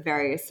had sort of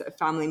various sort of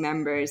family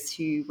members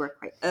who were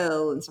quite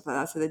ill and stuff like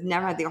that, so they'd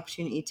never had the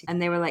opportunity to.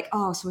 And they were like,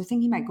 "Oh, so we're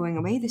thinking about going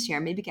away this year,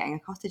 maybe getting a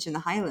cottage in the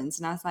Highlands."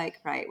 And I was like,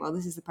 "Right, well,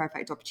 this is the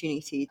perfect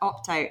opportunity to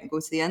opt out and go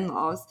to the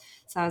in-laws."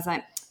 So I was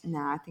like,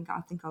 "Nah, I think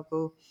I'll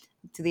go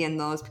to the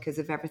in-laws because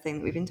of everything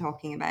that we've been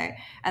talking about."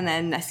 And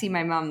then I see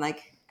my mum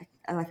like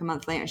a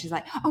month later, and she's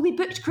like, "Oh, we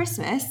booked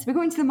Christmas. We're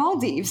going to the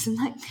Maldives." And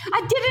like,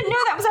 I didn't know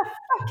that was a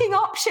fucking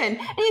option.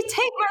 And you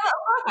take my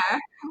little brother.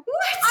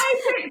 What?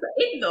 I picked the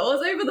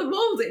in-laws over the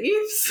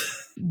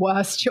Maldives.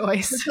 Worst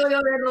choice. So your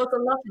in-laws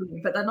are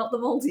lovely, but they're not the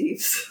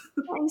Maldives.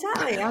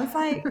 Exactly. I was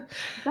like,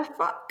 the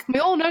fuck? We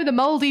all know the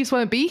Maldives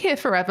won't be here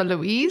forever,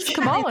 Louise.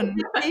 Come on.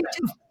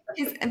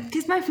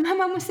 Because my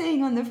mum was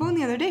saying on the phone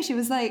the other day, she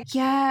was like,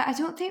 "Yeah, I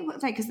don't think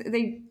because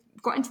they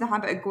got into the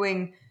habit of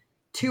going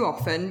too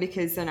often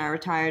because they're now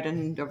retired,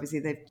 and obviously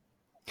they've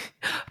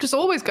just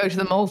always go to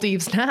the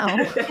Maldives now."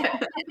 They've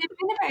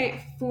been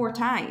about 4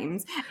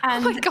 times.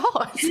 And oh my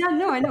god! Yeah,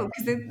 no, I know,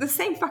 because they're the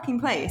same fucking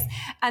place.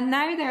 And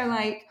now they're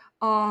like,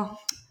 "Oh,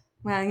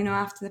 well,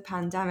 after the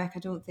pandemic, I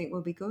don't think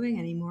we'll be going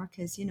anymore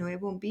because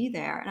it won't be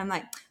there." And I'm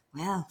like,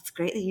 "Well, it's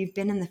great that you've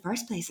been in the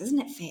first place, isn't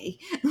it, Faye?"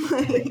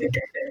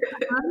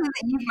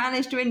 That you've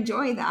managed to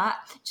enjoy that.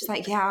 She's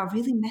like, "Yeah, I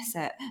really miss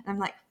it." And I'm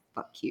like,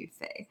 "Fuck you,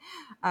 Faye."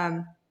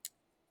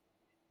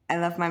 I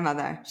love my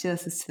mother. She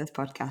listens to this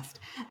podcast.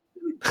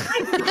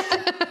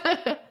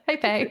 Hey,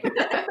 Faye.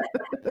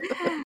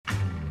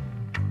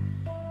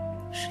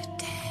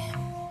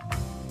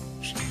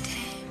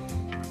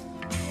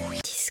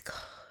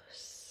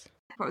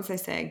 What was I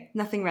saying?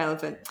 Nothing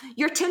relevant.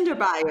 Your Tinder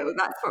bio,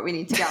 that's what we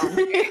need to get on.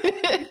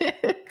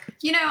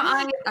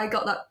 I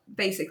got that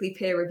basically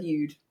peer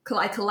reviewed.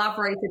 I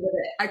collaborated with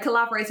it. I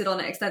collaborated on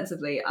it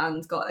extensively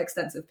and got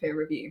extensive peer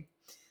review.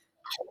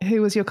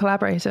 Who was your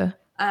collaborator?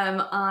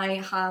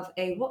 I have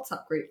a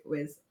WhatsApp group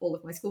with all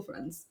of my school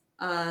friends,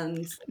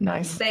 and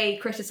nice. They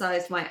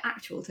criticised my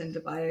actual Tinder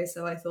bio,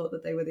 so I thought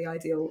that they were the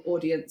ideal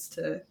audience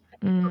to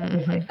an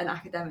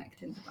academic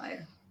Tinder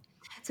bio.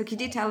 So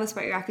could you tell us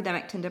what your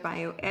academic Tinder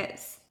bio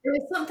is? It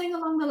was something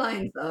along the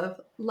lines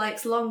of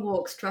likes long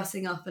walks,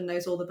 dressing up, and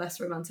knows all the best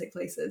romantic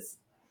places.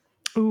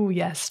 Oh,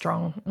 yes,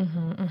 strong.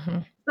 Mm-hmm, mm-hmm.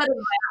 Better than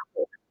my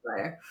actual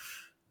bio.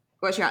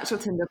 What's your actual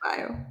Tinder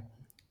bio?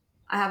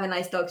 I have a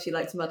nice dog. She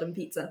likes mud and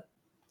pizza.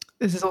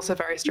 This is also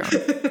very strong.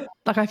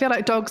 I feel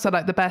like dogs are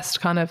the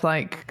best kind of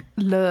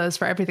lures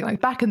for everything. Like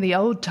back in the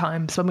old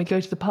times when we go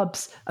to the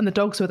pubs and the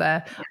dogs were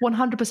there,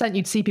 100%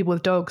 you'd see people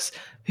with dogs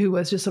who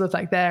was just sort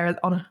of there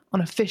on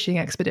a fishing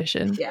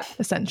expedition,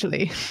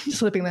 essentially. Just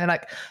sort of being there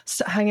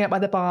hanging out by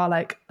the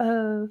bar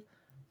oh,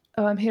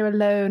 I'm here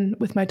alone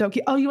with my dog.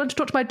 Oh, you want to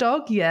talk to my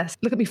dog? Yes.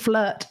 Look at me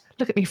flirt.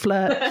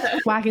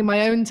 Wagging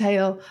my own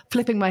tail,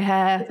 flipping my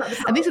hair.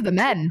 And these are the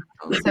men.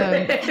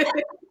 So...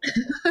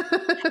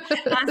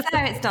 That's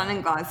how it's done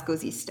in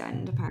Glasgow's East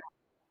End, apparently.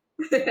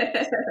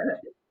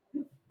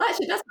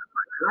 Actually, that's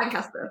not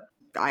Lancaster.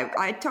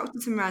 I talked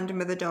to some random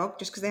with a dog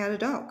just because they had a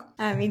dog.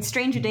 I mean,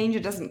 stranger danger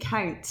doesn't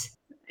count.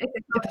 If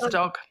It's a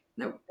dog.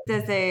 No,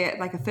 There's a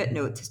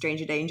footnote to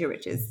stranger danger,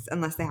 which is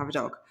unless they have a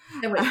dog.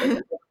 in which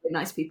they're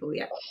nice people,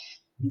 yeah.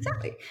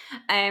 Exactly.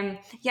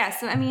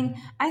 So I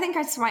mean, I think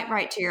I'd swipe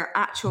right to your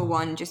actual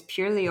one just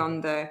purely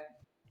on the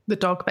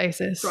dog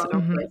basis. Dog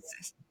Mhm.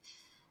 basis.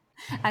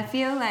 I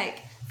feel like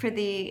for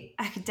the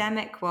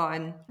academic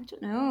one, I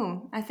don't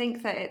know. I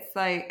think that it's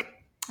like,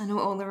 I know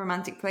all the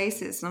romantic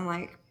places, and I'm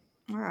like,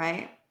 all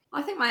right.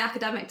 I think my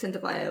academic Tinder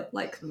bio,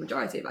 like the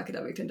majority of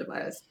academic Tinder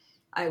bios,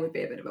 I would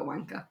be a bit of a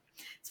wanker.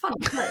 It's fun.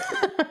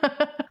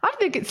 I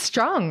think it's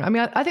strong. I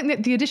mean, I think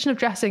that the addition of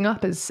dressing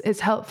up is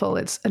helpful.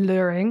 It's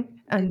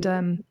alluring, and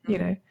you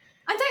know.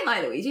 I don't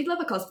lie, Louise. You'd love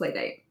a cosplay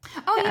date.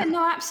 Oh yeah,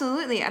 no,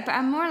 absolutely. But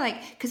I'm more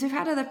like, because we've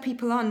had other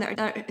people on that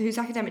are, whose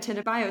academic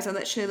Tinder bios are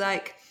literally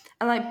like,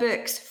 I like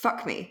books,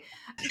 fuck me.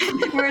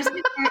 Whereas,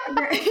 but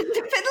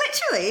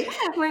literally,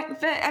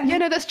 Yeah,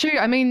 no, that's true.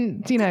 I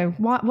mean, you know,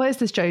 what is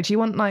this, Joe? Do you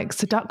want like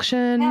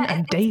seduction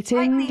and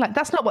dating? slightly... Like,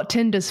 that's not what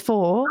Tinder's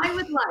for. I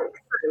would like,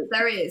 so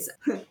there is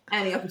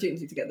any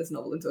opportunity to get this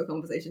novel into a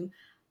conversation.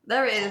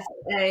 There is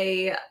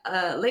a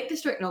Lake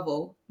District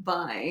novel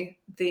by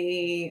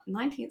the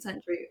 19th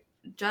century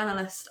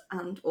journalist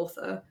and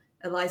author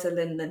Eliza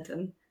Lynn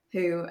Linton,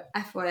 who,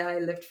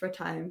 FYI, lived for a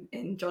time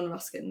in John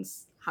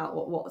Ruskin's house,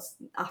 what was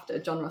after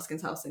John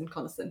Ruskin's house in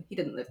Coniston. He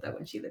didn't live there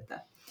when she lived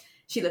there.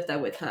 She lived there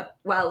with her.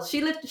 Well, she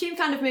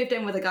kind of moved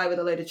in with a guy with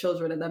a load of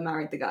children and then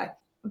married the guy.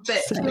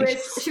 But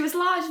she was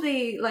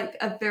largely like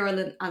a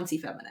virulent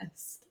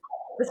anti-feminist,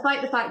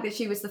 despite the fact that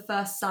she was the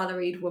first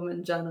salaried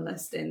woman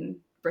journalist in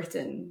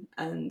Britain,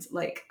 and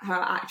like her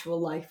actual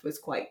life was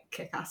quite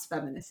kick-ass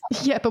feminist.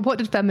 Yeah, but what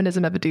did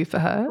feminism ever do for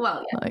her?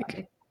 Well, yeah,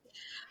 like,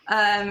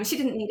 she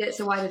didn't need it,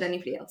 so why did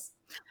anybody else?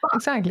 But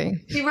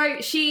exactly.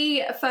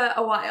 She for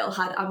a while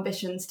had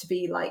ambitions to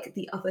be like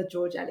the other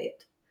George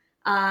Eliot,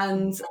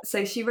 and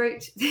so she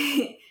wrote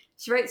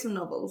some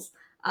novels,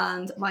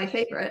 and my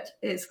favourite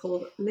is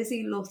called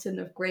Lizzie Lawton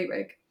of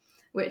Greyrig,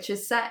 which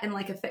is set in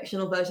like a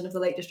fictional version of the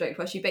Lake District,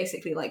 where she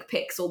basically like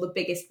picks all the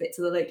biggest bits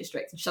of the Lake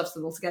District and shoves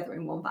them all together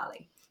in one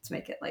valley to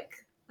make it like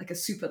a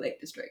super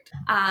Lake District.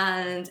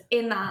 And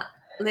in that,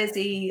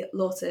 Lizzie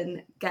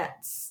Lawton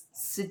gets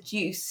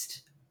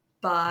seduced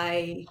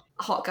by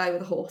a hot guy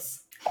with a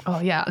horse. Oh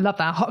yeah, I love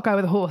that. Hot guy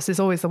with a horse is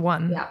always the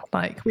one. Yeah.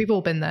 Like, we've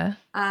all been there.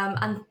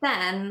 And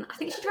then I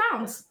think she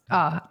drowns.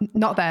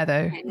 Not there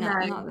though. No,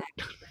 not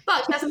there.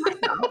 But she has a nice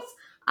house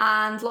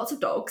and lots of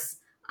dogs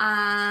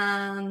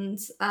and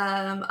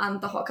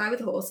the hot guy with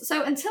the horse.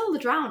 So until the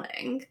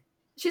drowning,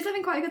 she's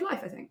living quite a good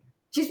life, I think.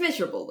 She's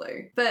miserable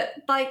though. But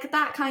like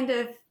that kind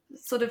of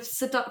sort of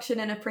seduction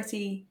in a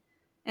pretty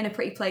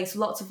place,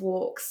 lots of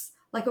walks,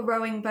 like a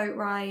rowing boat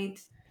ride.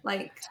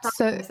 Like that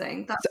kind of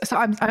thing.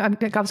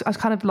 I was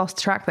kind of lost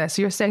track there.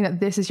 So you're saying that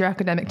this is your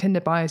academic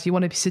Tinder bios. You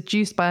want to be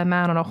seduced by a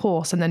man on a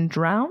horse and then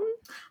drown?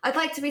 I'd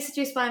like to be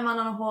seduced by a man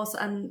on a horse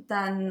and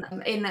then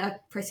in a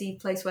pretty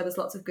place where there's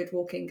lots of good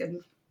walking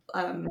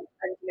and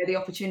the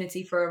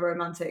opportunity for a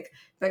romantic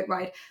boat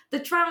ride. The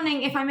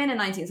drowning, if I'm in a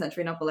 19th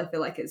century novel, I feel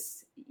like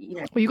is,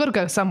 Well, you've got to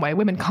go some way.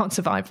 Women can't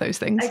survive those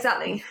things.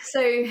 Exactly.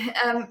 So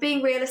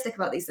being realistic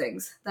about these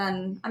things,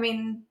 then, I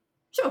mean,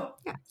 sure.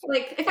 Yeah.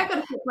 Like, if I got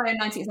to pick my own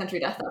 19th century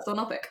death, that's still an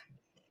epic.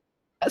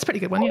 That's a pretty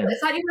good one, yeah.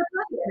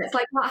 It's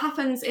like what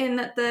happens in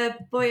The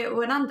Boy at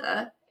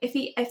Winander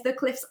if the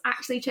cliffs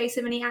actually chase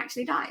him and he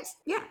actually dies.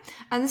 Yeah,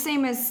 and the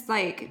same as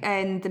like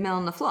in The Mill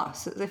and the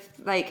Floss. If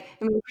like,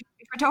 I mean,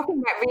 if we're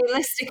talking about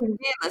realistic and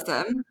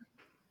realism,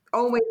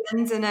 always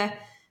ends in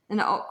an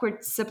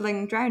awkward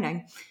sibling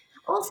drowning.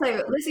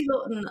 Also, Lizzie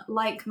Lawton,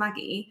 like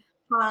Maggie,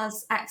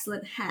 has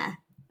excellent hair,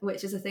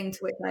 which is a thing to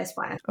which I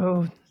aspire.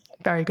 Oh,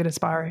 very good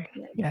aspiring.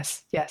 Yeah.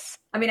 Yes.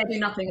 I mean, I do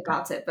nothing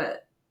about it,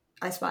 but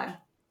I aspire.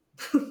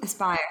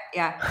 Aspire,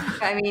 yeah.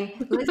 But, I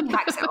mean, Lizzie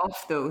hacks it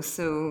off though,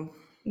 so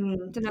I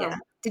don't know. Yeah.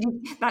 Did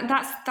you?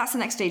 That's the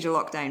next stage of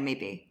lockdown,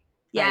 maybe.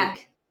 Yeah,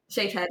 like,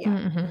 shaved head. Yeah,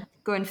 Mm-hmm.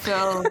 going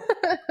full.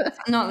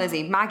 Not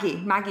Lizzie, Maggie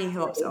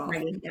lops it off.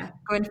 Maggie, yeah.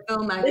 Going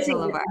full Maggie Lizzie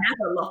would Oliver.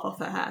 never lop off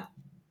her hair.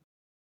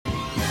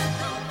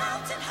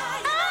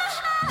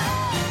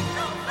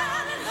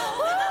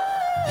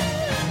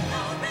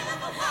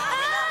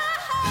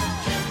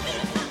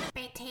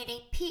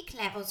 Maintaining peak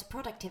levels of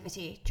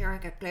productivity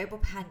during a global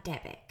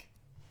pandemic.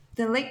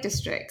 The Lake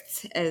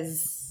District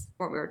is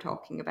what we were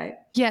talking about.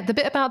 Yeah, the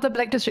bit about the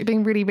Lake District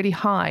being really, really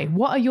high.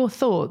 What are your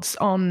thoughts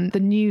on the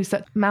news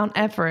that Mount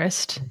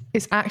Everest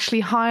is actually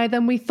higher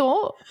than we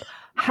thought?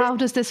 How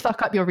does this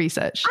fuck up your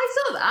research? I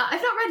saw that.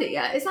 I've not read it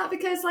yet. Is that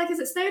because, like, is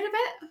it snowed a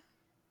bit?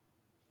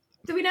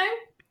 Do we know?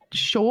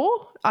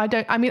 Sure. I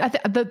don't. I mean, I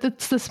think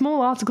the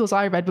small articles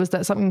I read was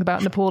that something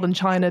about Nepal and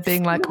China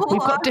being like, Small we've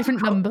got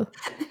different numbers.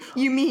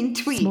 You mean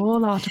tweet?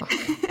 Small article.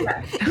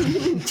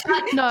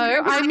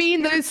 No, I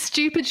mean those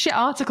stupid shit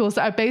articles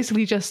that are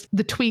basically just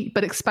the tweet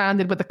but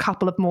expanded with a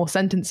couple of more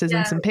sentences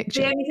and some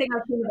pictures. The only thing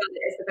I've seen about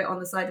it is the bit on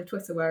the side of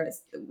Twitter where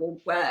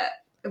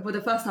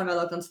the first time I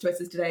logged onto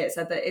Twitter today, it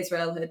said that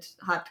Israel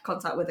had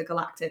contact with a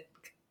galactic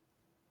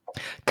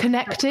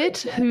Connected?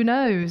 Who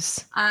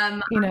knows?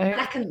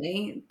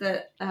 Secondly,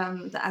 that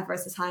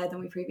Everest is higher than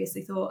we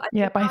previously thought.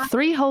 Yeah, by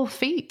 3 whole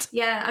feet.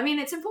 Yeah, I mean,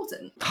 it's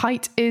important.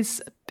 Height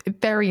is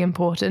very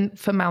important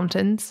for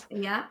mountains.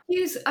 Yeah.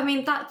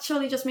 That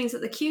surely just means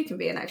that the queue can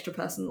be an extra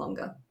person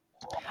longer.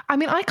 I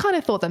mean, I kind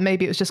of thought that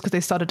maybe it was just because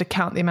they started to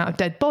count the amount of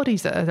dead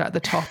bodies that are at the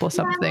top or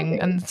something.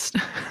 Yeah, and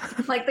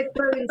like the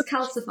bones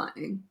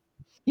calcifying.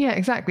 Yeah,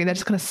 exactly. They're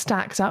just kind of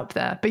stacked up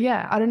there. But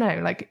yeah, I don't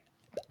know.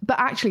 But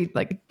actually,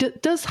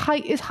 is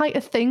height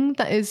a thing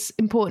that is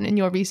important in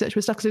your research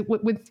with stuff?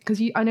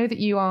 Because I know that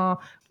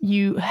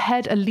you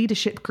head a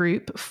leadership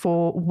group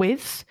for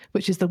WITH,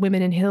 which is the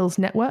Women in Hills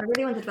Network. I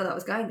really wondered where that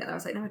was going. Then I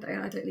was like, no,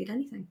 I don't lead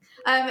anything.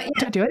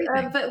 Don't do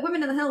anything. But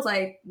Women in the Hills,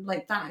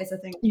 that is a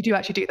thing. You do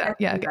actually do that,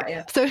 yeah.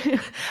 Okay. So,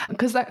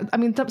 because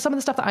some of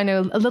the stuff that I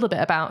know a little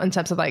bit about in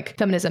terms of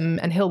feminism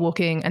and hill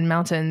walking and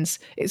mountains,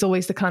 it's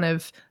always the kind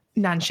of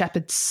Nan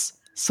Shepherd's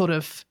sort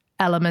of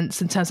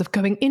elements in terms of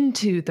going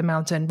into the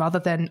mountain rather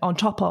than on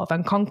top of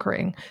and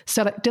conquering.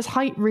 So does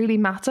height really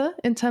matter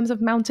in terms of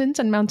mountains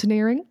and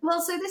mountaineering?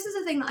 Well, so this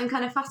is a thing that I'm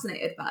kind of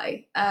fascinated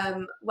by,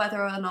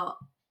 whether or not,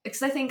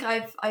 because I think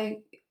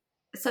I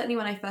certainly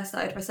when I first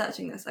started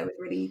researching this, I was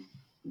really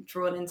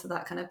drawn into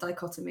that kind of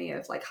dichotomy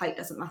of height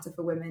doesn't matter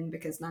for women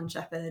because Nan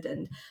Shepherd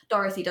and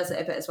Dorothy does it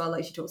a bit as well.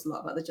 She talks a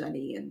lot about the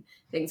journey and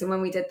things. And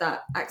when we did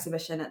that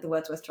exhibition at the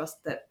Wordsworth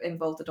Trust that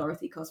involved the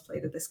Dorothy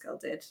cosplay that this girl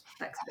did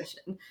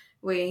exhibition,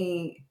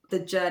 the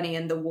journey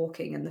and the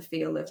walking and the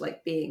feel of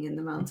being in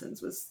the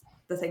mountains was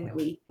the thing that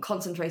we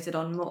concentrated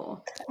on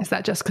more. Is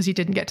that just because you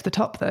didn't get to the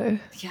top though?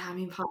 Yeah, I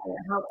mean, part of it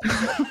helped.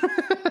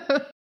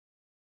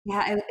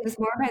 Yeah, it was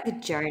more about the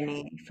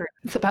journey.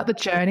 It's about the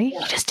journey. Yeah.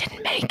 You just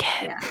didn't make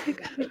it. Yeah,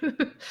 exactly.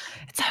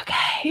 It's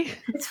okay.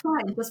 It's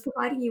fine. Just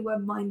providing you were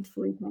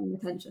mindfully paying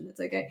attention, it's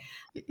okay.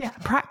 Yeah,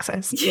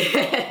 praxis.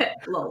 Yeah,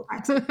 lol.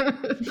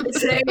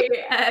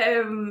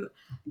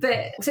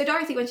 So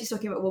Dorothy, when she's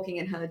talking about walking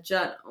in her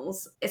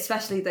journals,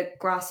 especially the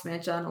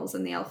Grasmere journals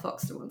and the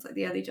Alfoxden ones,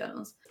 the early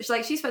journals,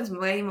 she spends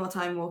way more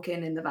time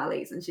walking in the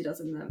valleys than she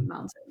does in the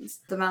mountains.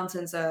 The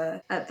mountains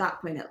are, at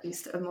that point at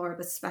least, are more of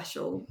a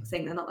special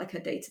thing. They're not her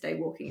day-to-day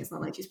walking. It's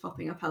not she's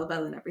popping up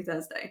Helvellyn every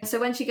Thursday. So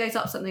when she goes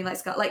up something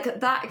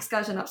that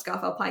excursion up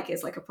Scafell Pike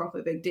is a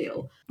proper big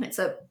deal. It's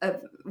a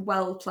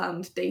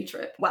well-planned day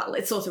trip. Well,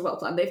 it's sort of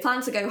well-planned. They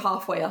plan to go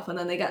halfway up and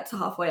then they get to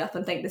halfway up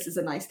and think this is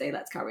a nice day,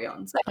 let's carry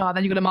on. So,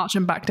 then you've got to march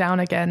them back down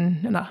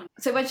again.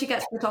 So when she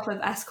gets to the top of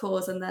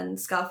Escores and then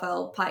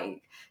Scafell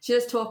Pike, she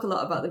does talk a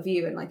lot about the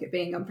view and it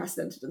being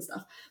unprecedented and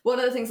stuff. One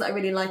of the things that I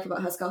really like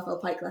about her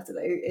Scafell Pike letter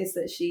though is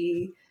that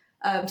she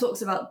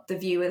talks about the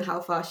view and how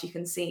far she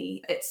can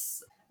see.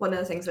 It's one of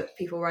the things that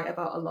people write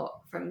about a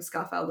lot from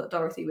Scafell that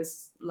Dorothy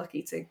was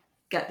lucky to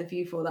get the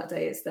view for that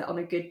day, is that on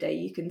a good day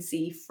you can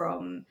see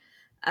from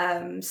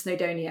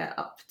Snowdonia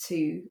up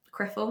to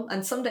Criffel,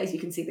 and some days you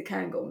can see the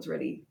Cairngorms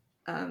really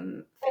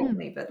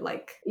faintly, but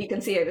you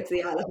can see over to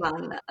the Isle of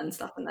Man and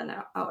stuff, and then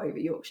out over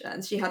Yorkshire.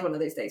 And she had one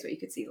of those days where you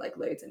could see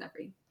loads in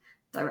every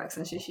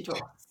direction. She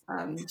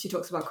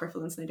talks about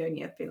Criffel and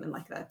Snowdonia feeling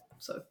like they're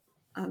sort of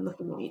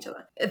looking at each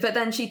other. But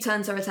then she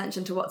turns her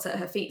attention to what's at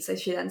her feet. So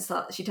she turns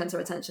her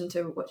attention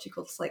to what she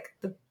calls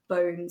the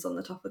bones on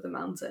the top of the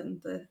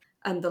mountain,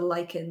 and the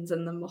lichens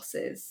and the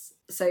mosses.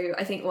 So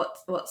I think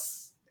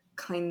what's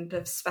kind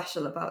of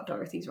special about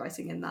Dorothy's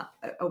writing in that,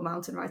 or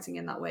mountain writing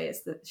in that way,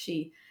 is that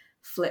she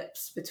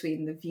flips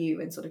between the view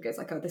and sort of goes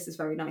oh, this is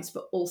very nice,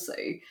 but also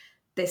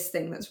this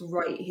thing that's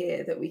right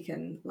here that we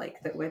can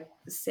that we're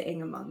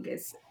sitting among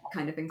is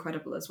kind of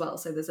incredible as well.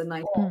 So there's a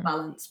nice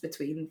balance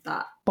between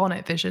that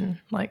bonnet vision,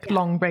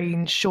 long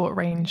range, short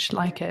range,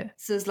 it.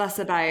 So it's less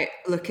about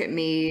look at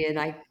me and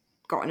I've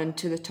gotten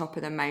onto the top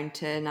of the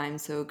mountain, I'm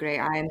so great,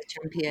 I am the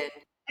champion.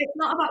 It's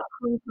not about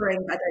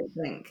conquering, I don't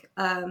think.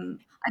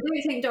 I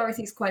don't think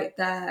Dorothy's quite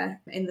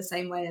there in the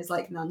same way as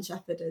Nan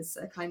Shepherd is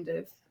a kind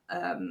of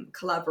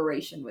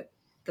collaboration with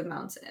the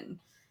mountain.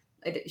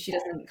 She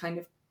doesn't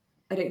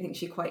I don't think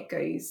she quite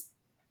goes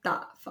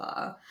that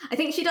far. I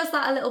think she does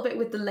that a little bit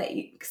with the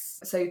lakes.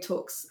 So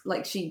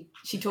she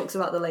talks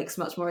about the lakes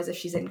much more as if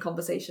she's in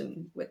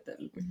conversation with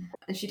them. Mm-hmm.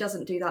 And she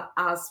doesn't do that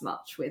as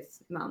much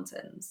with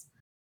mountains.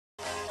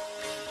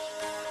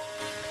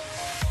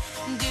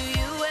 Do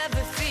you ever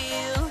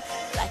feel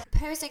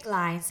posing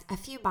lines a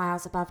few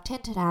miles above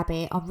Tintern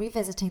Abbey on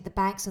revisiting the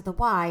banks of the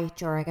Wye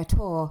during a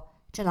tour,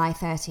 July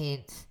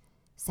 13th.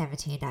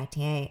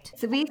 1798.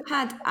 So we've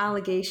had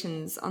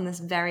allegations on this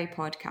very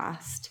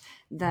podcast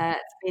that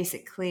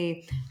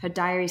basically her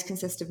diaries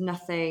consist of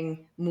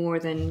nothing more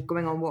than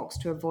going on walks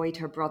to avoid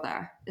her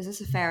brother. Is this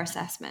a fair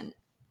assessment?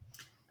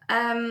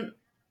 No.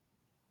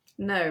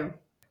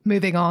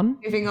 Moving on.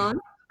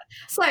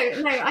 So,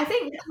 no, I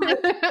think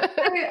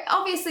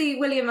obviously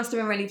William must have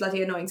been really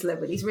bloody annoying to live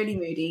with. He's really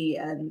moody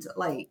and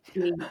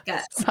he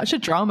gets such a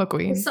drama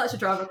queen. Such a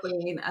drama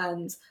queen,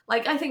 and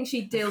I think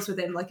she deals with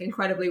him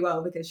incredibly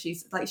well because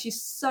she's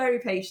so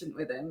patient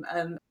with him.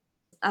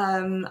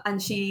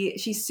 And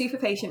she's super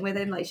patient with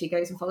him. Like, she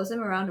goes and follows him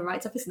around and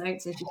writes up his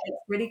notes, and she takes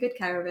really good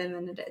care of him,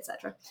 and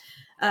etc.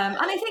 And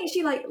I think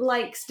she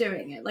likes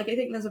doing it. Like, I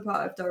think there's a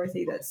part of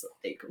Dorothy that's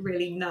like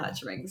really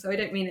nurturing. So I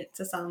don't mean it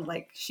to sound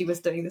like she was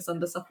doing this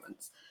under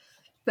sufferance.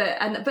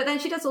 But then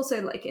she does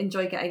also like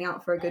enjoy getting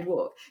out for a good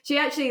walk. She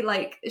actually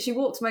she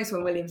walks most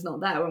when William's not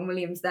there. When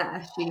William's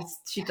there,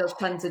 she does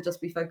tend to just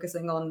be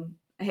focusing on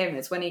him.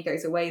 It's when he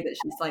goes away that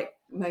she's like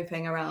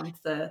moping around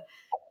the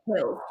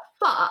hill.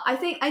 But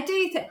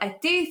I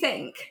do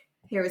think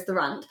here is the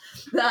rant,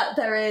 that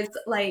there is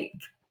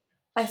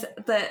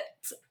that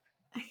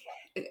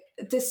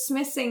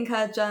dismissing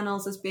her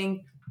journals as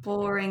being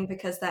boring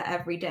because they're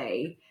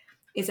everyday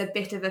is a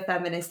bit of a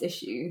feminist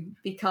issue,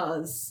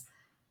 because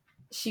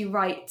she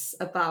writes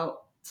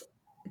about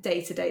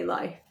day-to-day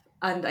life,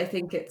 and I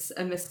think it's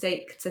a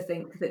mistake to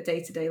think that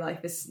day-to-day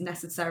life is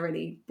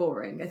necessarily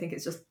boring. I think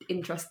it's just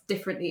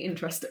differently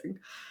interesting.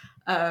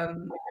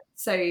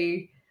 So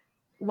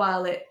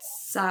while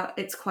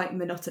it's quite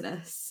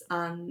monotonous,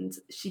 and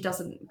she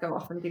doesn't go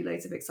off and do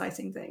loads of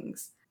exciting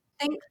things.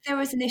 I think there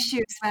was an issue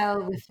as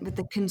well with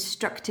the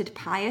constructed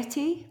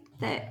piety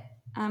that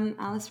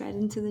Alice read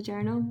into the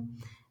journal.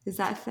 Is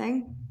that a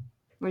thing?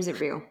 Or is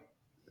it real?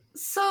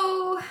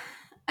 So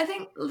I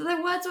think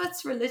the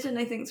Wordsworth's religion,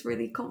 I think, is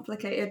really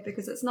complicated,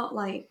 because it's not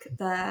like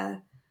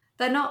they're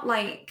not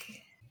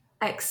like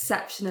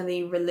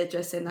exceptionally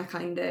religious in a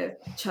kind of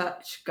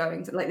church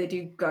going to, like, they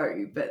do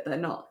go, but they're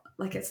not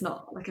like, it's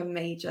not like a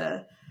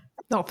major,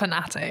 not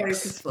fanatics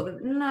focus for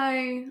them.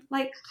 No.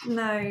 I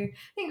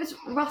think it was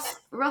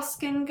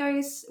Ruskin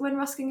goes to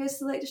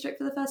the Lake District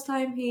for the first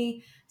time.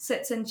 He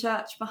sits in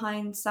church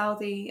behind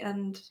Southey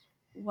and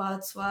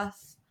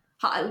Wordsworth.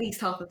 At least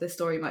half of this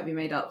story might be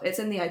made up. It's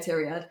in the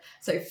Itinerary,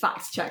 so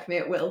fact check me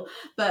at will.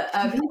 But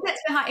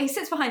he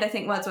sits behind, I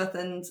think, Wordsworth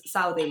and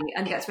Southey,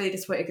 and gets really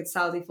disappointed because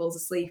Southey falls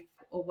asleep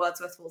or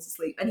Wordsworth falls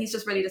asleep, and he's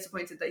just really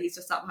disappointed that he's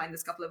just sat behind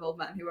this couple of old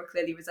men who are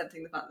clearly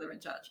resenting the fact that they're in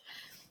church,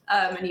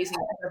 and using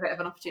it as a bit of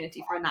an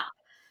opportunity for a nap.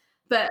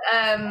 But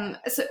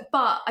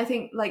I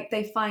think like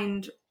they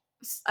find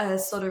a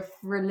sort of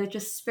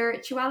religious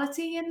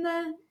spirituality in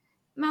the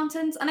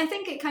mountains, and I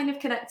think it kind of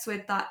connects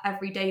with that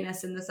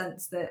everydayness in the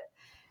sense that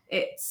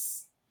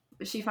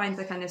she finds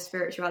a kind of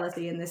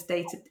spirituality in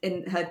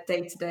in her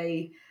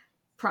day-to-day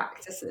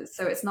practices.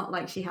 So it's not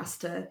like she has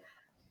to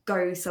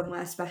go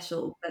somewhere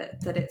special,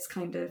 but that it's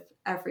kind of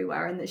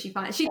everywhere, and that she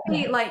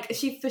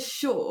for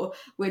sure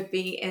would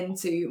be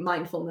into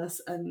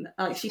mindfulness, and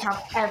like she'd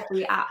have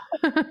every app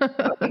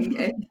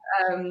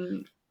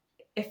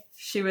if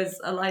she was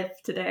alive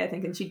today, I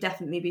think, and she'd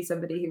definitely be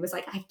somebody who was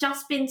like, I've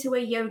just been to a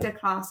yoga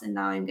class and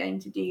now I'm going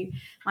to do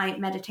my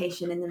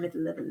meditation in the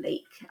middle of a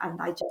lake, and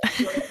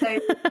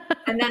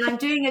and then I'm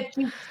doing a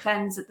juice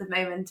cleanse at the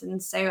moment,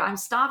 and so I'm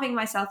starving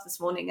myself this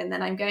morning, and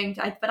then I'm going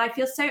to, but I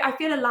feel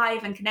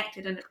alive and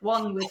connected and at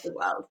one with the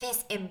world.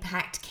 This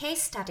impact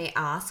case study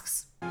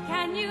asks,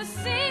 can you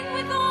sing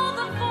with all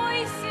the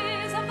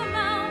voices of the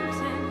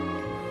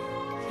mountain?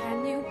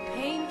 Can you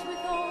paint with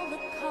all the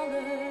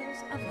colors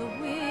of the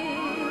wind?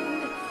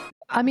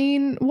 I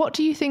mean, what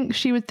do you think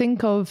she would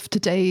think of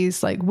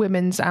today's like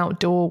women's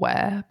outdoor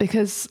wear?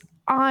 Because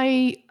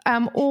I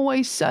am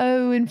always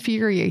so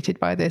infuriated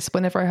by this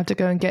whenever I have to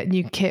go and get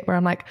new kit, where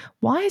I'm like,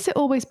 why is it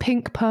always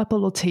pink,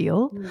 purple or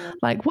teal? Yeah.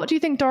 Like, what do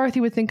you think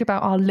Dorothy would think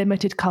about our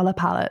limited colour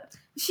palette?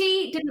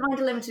 She didn't mind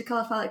a limited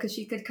colour palette because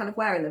she could kind of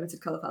wear a limited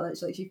colour palette.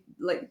 She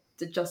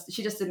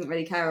just didn't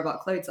really care about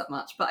clothes that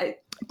much. But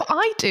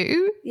I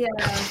do. Yeah,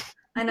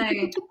 I know.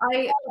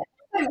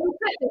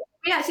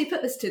 We actually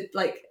put this to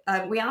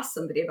we asked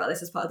somebody about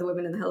this as part of the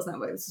Women in the Hills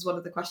Network. This is one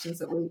of the questions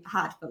that we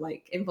had for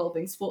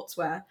involving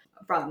sportswear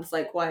brands.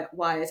 Like,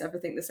 why is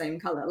everything the same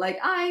colour? Like,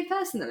 I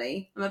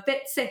personally am a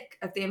bit sick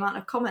of the amount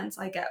of comments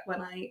I get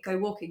when I go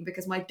walking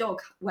because my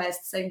dog wears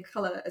the same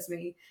colour as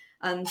me.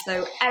 And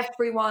so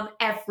everyone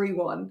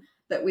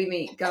that we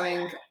meet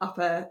going up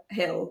a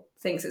hill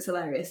thinks it's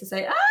hilarious to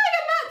say,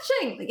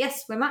 you're matching. Like,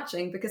 yes, we're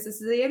matching because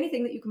this is the only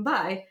thing that you can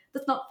buy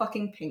that's not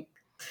fucking pink.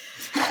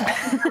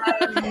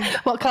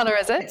 What colour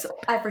is it?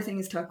 Everything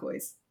is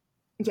turquoise.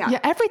 Yeah,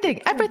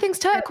 everything's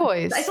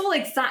turquoise. It's all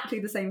exactly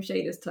the same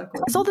shade as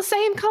turquoise. It's all the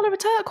same colour of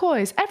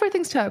turquoise.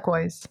 Everything's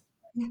turquoise.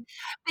 But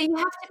you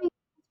have to be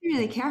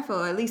really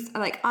careful. At least,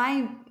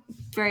 I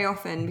very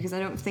often, because I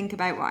don't think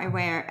about what I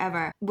wear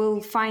ever,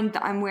 will find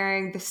that I'm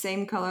wearing the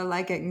same colour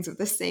leggings with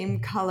the same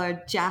colour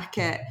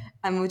jacket,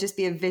 and will just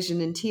be a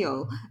vision in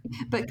teal,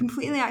 but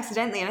completely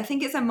accidentally. And I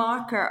think it's a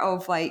marker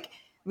of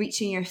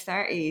reaching your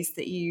 30s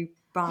that you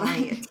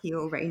buy a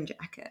teal rain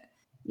jacket.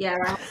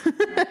 Yeah,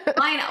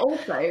 mine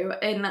also,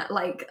 in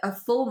a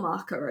full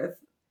marker of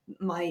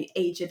my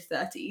aged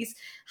 30s,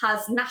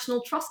 has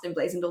National Trust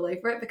emblazoned all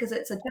over it because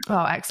it's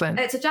excellent.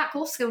 It's a Jack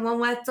Wolfskin one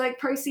where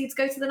proceeds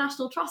go to the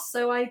National Trust.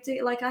 So I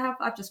do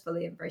I've just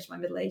fully embraced my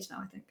middle age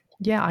now, I think.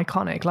 Yeah,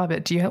 iconic, love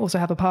it. Do you also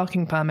have a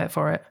parking permit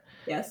for it?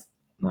 Yes.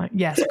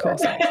 Yes, of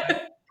course.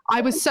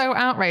 I was so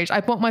outraged.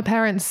 I bought my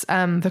parents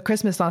for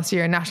Christmas last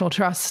year a National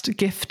Trust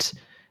gift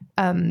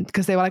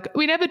because they were like,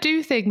 we never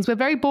do things, we're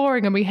very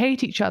boring and we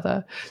hate each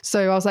other.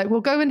 So I was like,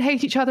 we'll go and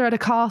hate each other at a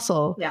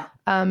castle. Yeah.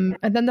 And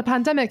then the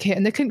pandemic hit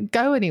and they couldn't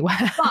go anywhere.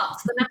 But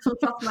the National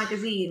Trust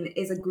magazine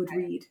is a good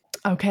read.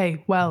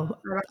 Okay, well,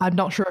 I'm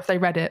not sure if they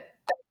read it.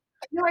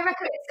 No, I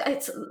reckon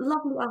it's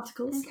lovely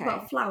articles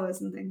about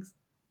flowers and things.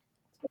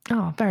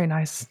 Oh, very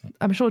nice.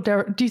 I'm sure.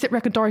 Do you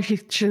reckon Dorothy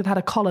should have had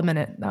a column in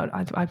it? No,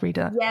 I'd read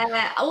that.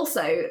 Yeah.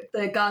 Also,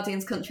 the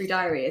Guardian's Country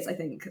Diary is, I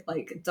think,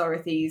 like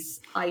Dorothy's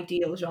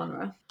ideal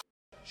genre.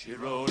 She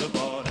wrote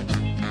about it.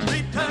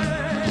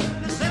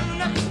 Return to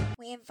sender.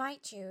 We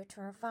invite you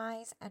to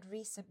revise and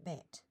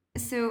resubmit.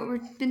 So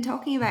we've been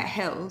talking about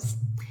hills.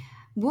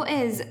 What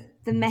is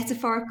the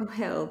metaphorical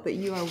hill that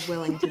you are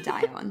willing to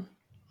die on?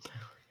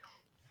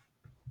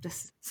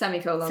 Just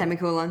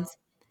semicolons.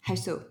 How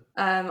so?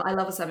 I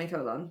love a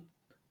semicolon.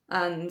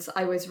 And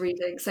I was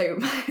reading, so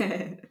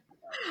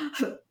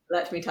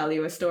let me tell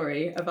you a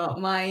story about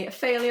my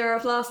failure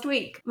of last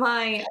week.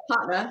 My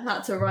partner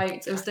had to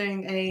write, I was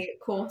doing a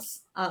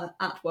course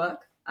at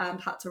work and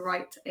had to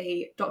write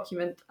a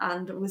document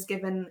and was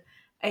given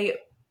a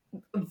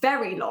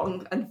very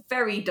long and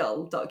very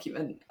dull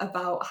document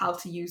about how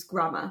to use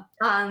grammar.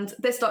 And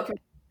this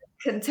document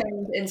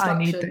contained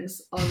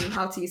instructions on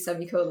how to use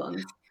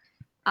semicolons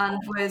and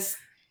was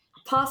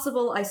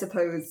passable, I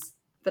suppose,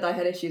 but I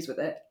had issues with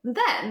it.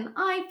 Then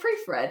I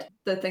proofread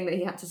the thing that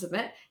he had to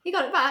submit. He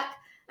got it back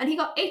and he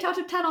got 8 out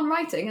of 10 on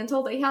writing and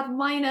told that he had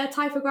minor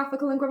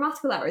typographical and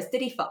grammatical errors.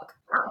 Did he fuck?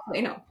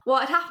 Absolutely not.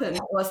 What had happened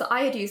was that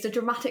I had used a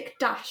dramatic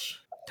dash.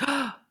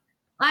 I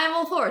am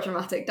all for a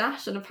dramatic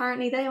dash, and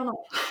apparently they are not.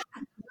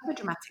 A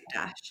dramatic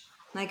dash,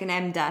 like an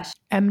M dash.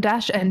 M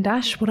dash, N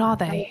dash, what are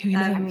they? Who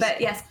knows?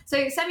 But yes,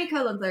 so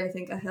semicolons are, I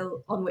think, a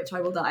hill on which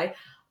I will die.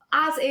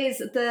 As is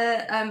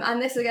the,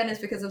 and this again is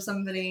because of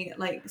somebody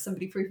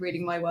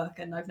proofreading my work,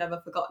 and I've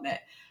never forgotten it.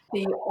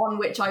 The on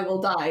which I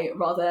will die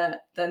rather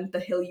than the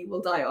hill you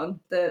will die on.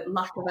 The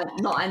lack of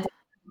not ending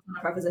on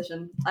a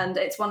preposition, and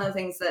it's one of the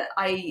things that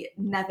I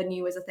never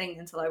knew was a thing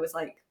until I was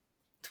like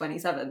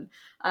 27,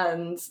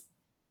 and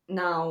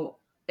now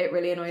it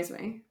really annoys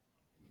me.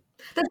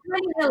 There's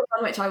many hills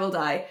on which I will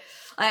die.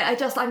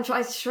 I'm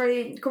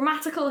trying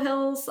grammatical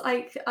hills.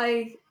 I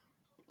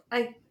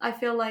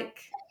feel like.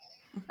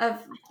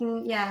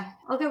 Yeah,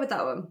 I'll go with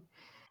that one.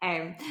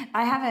 I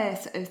have a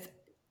sort of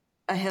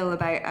a hill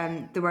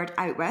about the word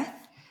out with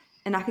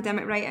in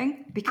academic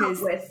writing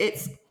because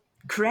it's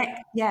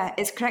correct. Yeah,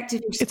 it's correct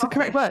if you're Scottish. It's a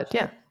correct word.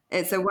 Yeah,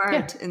 it's a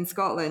word in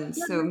Scotland.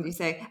 So you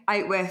say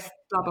out with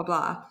blah blah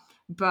blah,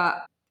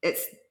 but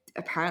it's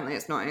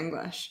not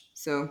English.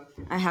 So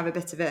I have a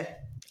bit of a.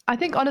 I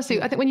think honestly,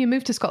 when you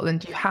move to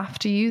Scotland, you have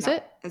to use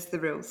it. It's the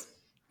rules.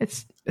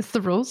 It's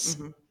the rules.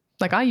 Mm-hmm.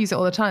 Like I use it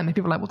all the time and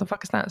people are like, what the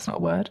fuck is that? It's not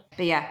a word.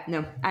 But yeah,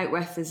 no, out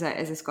with is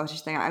a Scottish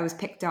thing. I was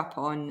picked up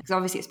on, because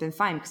obviously it's been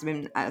fine because I've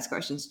been at a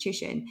Scottish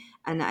institution,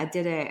 and I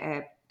did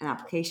an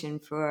application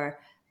for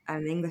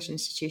an English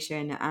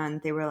institution and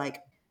they were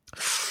like,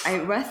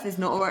 out with is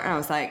not a word. And I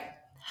was like,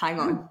 hang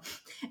on.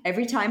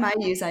 Every time I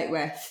use out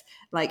with,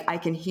 like I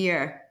can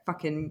hear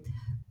fucking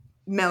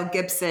Mel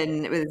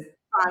Gibson with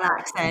an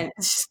accent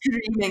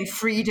screaming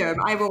freedom.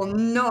 I will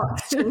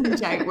not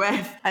change out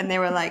with. And they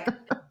were like,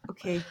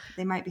 okay,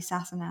 they might be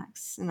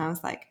Sassenachs. And I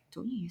was like,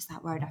 don't you use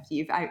that word after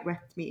you've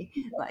outwhipped me.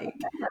 Like,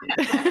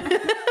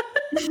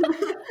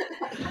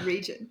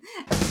 region.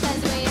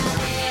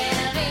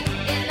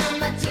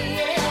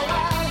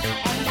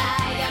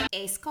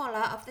 A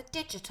scholar of the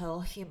digital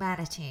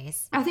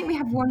humanities. I think we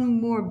have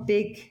one more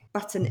big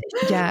button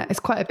issue. Yeah, it's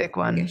quite a big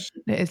one.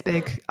 It is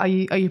big. Are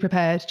you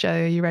prepared, Jo?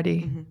 Are you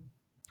ready? Mm-hmm.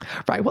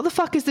 Right, what the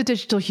fuck is the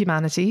digital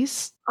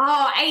humanities?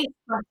 Oh, ace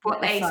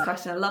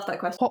question. I love that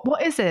question.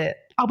 What is it?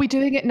 Are we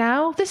doing it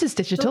now? This is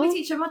digital. So we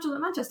teach a module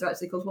at Manchester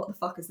actually called What the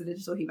Fuck is the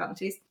Digital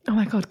Humanities? Oh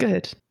my God,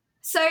 good.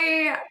 So,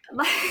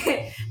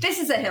 this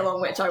is a hill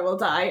on which I will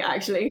die,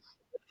 actually.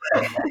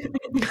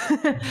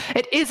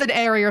 It is an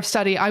area of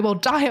study. I will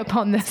die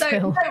upon this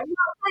hill.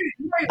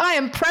 No. I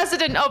am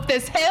president of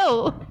this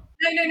hill.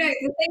 No.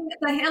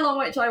 The hill on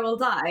which I will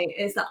die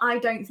is that I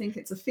don't think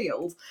it's a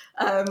field,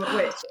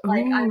 which,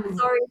 I'm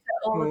sorry to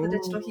all of the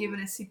digital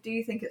humanists who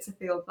do think it's a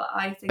field, but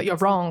I think... But you're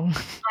wrong.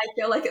 I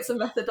feel like it's a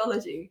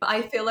methodology. But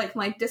I feel like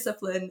my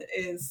discipline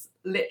is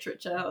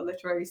literature or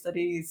literary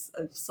studies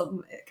of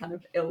some kind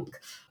of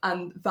ilk,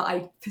 and that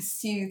I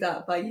pursue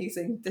that by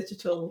using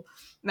digital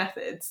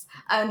methods.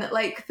 And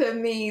for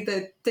me,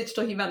 the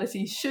digital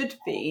humanities should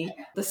be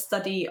the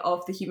study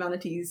of the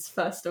humanities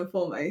first and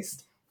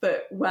foremost,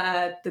 but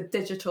where the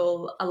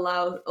digital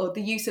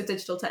the use of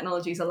digital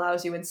technologies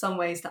allows you in some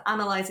ways to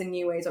analyze in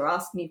new ways or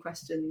ask new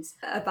questions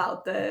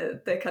about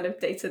the kind of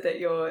data that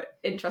you're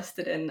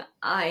interested in.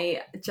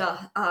 A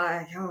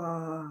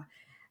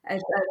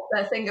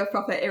thing of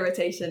proper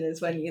irritation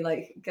is when you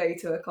go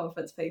to a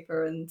conference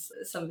paper and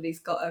somebody's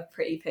got a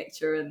pretty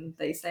picture and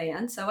they say,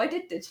 and so I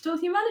did digital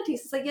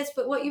humanities. It's like, yes,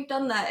 but what you've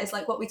done there is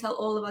what we tell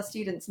all of our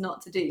students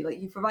not to do.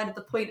 You provided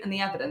the point and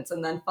the evidence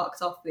and then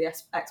fucked off the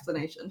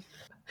explanation.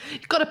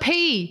 You've got to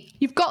pee.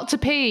 You've got to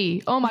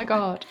pee. Oh my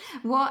God.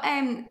 What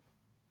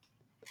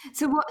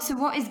So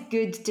what is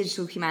good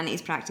digital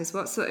humanities practice?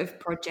 What sort of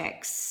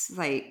projects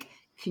like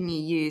can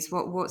you use?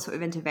 What sort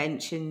of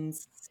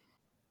interventions?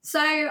 So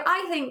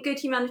I think good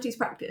humanities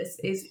practice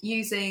is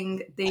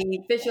using the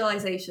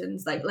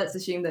visualizations, like let's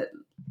assume that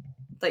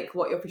like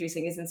what you're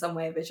producing is in some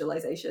way a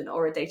visualization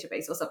or a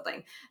database or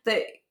something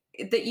that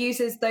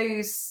uses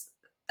those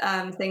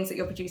things that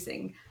you're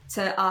producing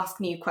to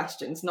ask new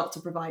questions, not to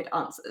provide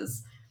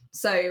answers.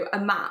 So a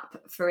map,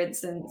 for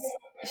instance,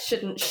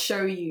 shouldn't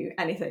show you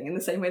anything in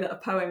the same way that a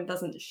poem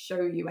doesn't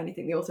show you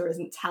anything. The author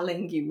isn't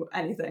telling you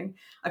anything.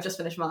 I've just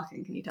finished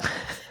marking, can you tell?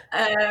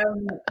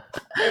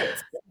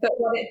 But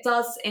what it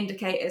does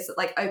indicate is that,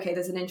 like, okay,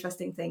 there's an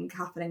interesting thing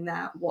happening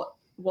there.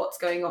 What's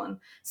going on?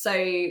 So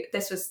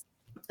this was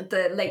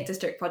the Lake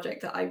District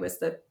project that I was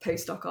the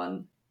postdoc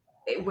on.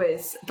 It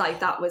was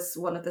like, that was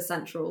one of the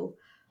central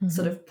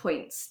sort of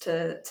points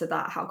to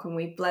that. How can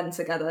we blend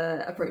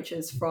together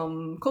approaches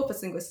from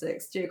corpus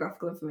linguistics,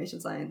 geographical information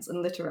science,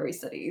 and literary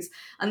studies?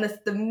 And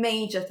the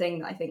major thing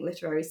that I think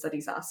literary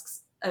studies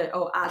asks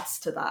or adds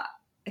to that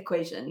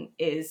equation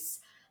is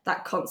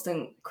that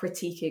constant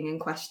critiquing and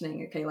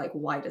questioning. Okay, like,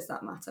 why does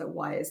that matter?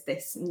 Why is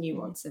this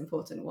nuance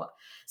important?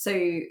 So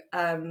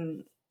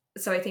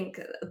I think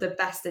the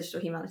best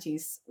digital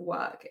humanities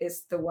work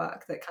is the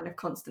work that kind of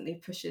constantly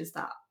pushes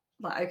that.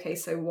 Like, okay,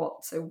 so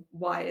what? So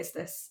why is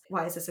this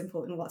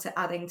important? What's it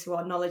adding to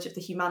our knowledge of the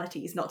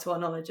humanities, not to our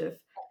knowledge of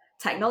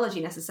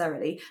technology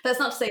necessarily? That's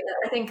not to say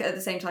that I think at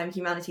the same time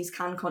humanities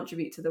can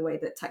contribute to the way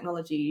that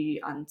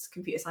technology and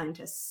computer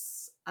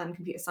scientists and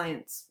computer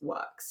science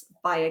works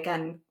by,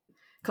 again,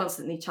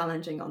 constantly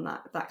challenging on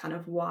that kind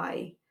of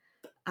why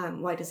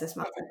does this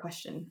matter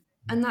question.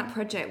 And that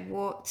project,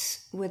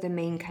 what were the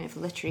main kind of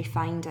literary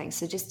findings?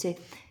 So just to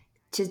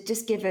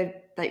just give a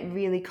like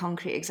really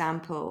concrete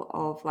example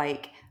of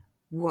like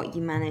what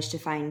you managed to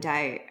find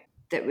out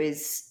that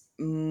was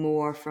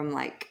more from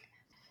like,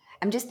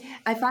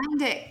 I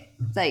find it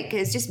like,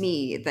 it's just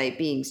me like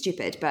being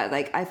stupid, but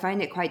like I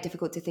find it quite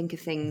difficult to think of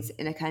things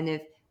in a kind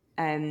of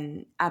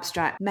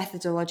abstract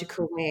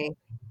methodological way.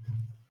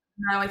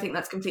 No, I think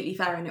that's completely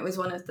fair. And it was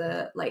one of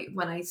the, like,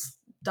 when I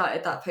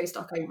started that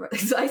postdoc,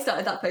 I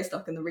started that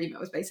postdoc and the remit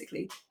was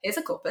basically, here's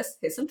a corpus,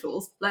 here's some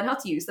tools, learn how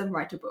to use them,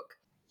 write a book.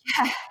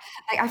 Yeah,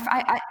 like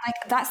I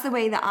that's the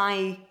way that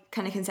I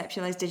kind of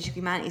conceptualize digital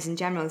humanities in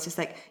general. It's just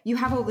like you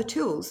have all the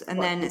tools,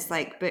 and then it's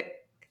like, but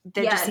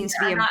there just seems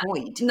to be a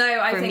void. No,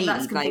 I think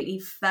that's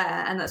completely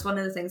fair, and that's one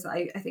of the things that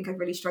I think I've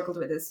really struggled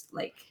with is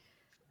like,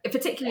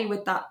 particularly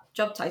with that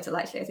job title.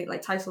 Actually, I think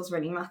like titles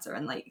really matter,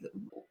 and like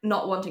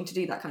not wanting to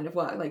do that kind of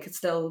work, like it's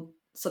still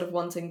sort of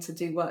wanting to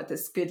do work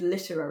that's good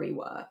literary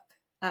work.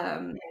 So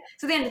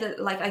at the end of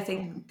the, like, I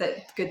think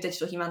that good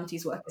digital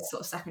humanities work is sort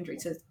of secondary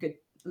to good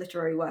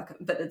literary work,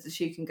 but the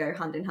two can go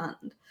hand in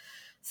hand.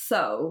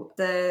 So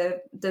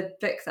the book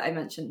that I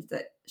mentioned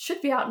that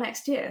should be out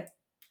next year,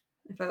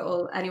 if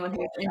anyone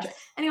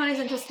who's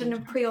interested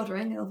in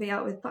pre-ordering, it'll be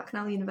out with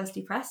Bucknell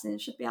University Press, and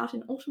it should be out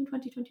in autumn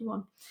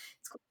 2021.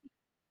 It's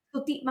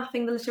called Deep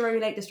Mapping the Literary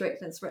Lake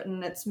District.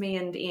 It's me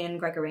and Ian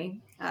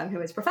Gregory,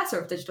 who is Professor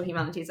of Digital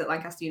Humanities at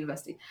Lancaster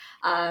University.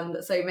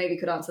 So maybe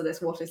could answer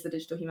this, what is the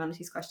digital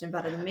humanities question,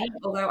 better than me,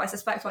 although I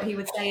suspect what he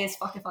would say is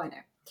fuck if I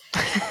know.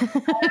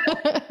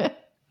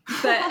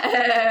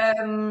 But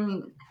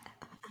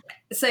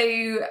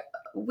so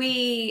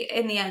we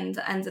in the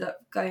end ended up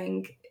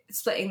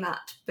splitting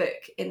that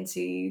book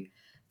into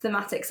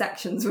thematic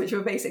sections, which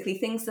were basically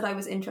things that I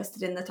was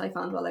interested in that I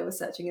found while I was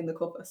searching in the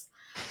corpus.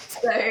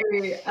 So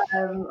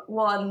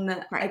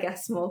one, I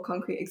guess, more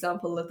concrete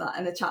example of that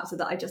in a chapter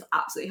that I just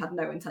absolutely had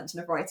no intention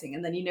of writing.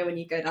 And then, you know, when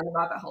you go down a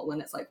rabbit hole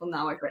and it's like, well,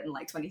 now I've written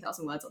like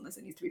 20,000 words on this,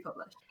 it needs to be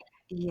published.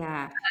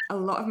 Yeah, a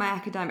lot of my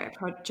academic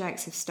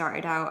projects have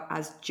started out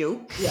as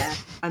jokes. Yeah.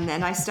 And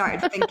then I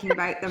started thinking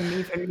about them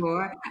even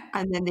more,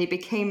 and then they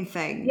became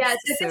things. Yeah,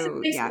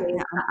 so yeah,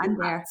 I'm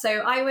there.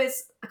 So I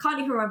can't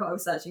even remember what I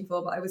was searching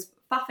for, but I was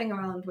faffing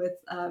around with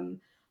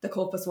the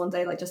corpus one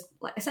day, just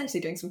essentially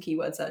doing some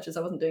keyword searches.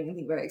 I wasn't doing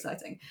anything very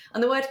exciting.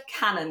 And the word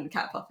canon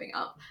kept popping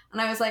up. And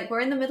I was like,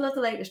 we're in the middle of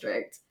the Lake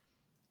District,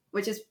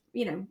 which is,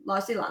 you know,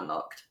 largely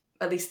landlocked,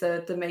 at least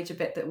the major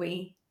bit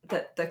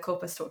that the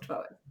corpus talked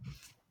about.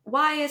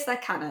 Why is there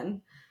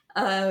canon?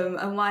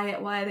 And why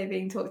are they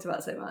being talked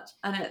about so much?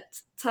 And it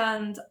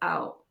turned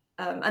out,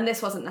 and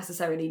this wasn't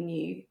necessarily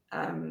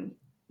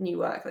new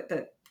work, like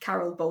the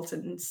Carol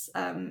Bolton's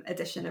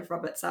edition of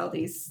Robert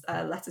Southey's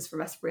Letters from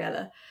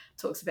Espriella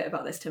talks a bit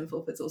about this. Tim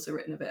Fulford's also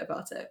written a bit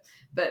about it.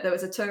 But there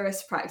was a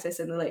tourist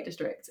practice in the Lake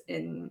District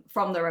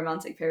from the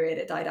Romantic period.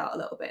 It died out a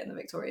little bit in the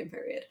Victorian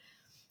period,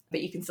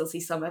 but you can still see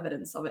some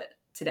evidence of it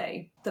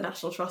today. The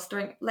National Trust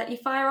don't let you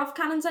fire off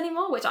cannons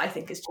anymore, which I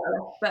think is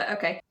true, but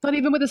okay. Not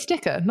even with a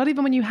sticker, not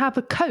even when you have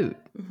a coat.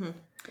 Mm-hmm.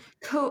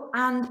 Coat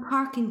and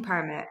parking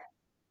permit.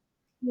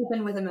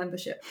 Even with a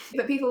membership.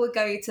 But people would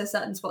go to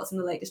certain spots in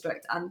the Lake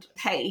District and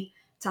pay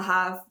to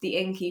have the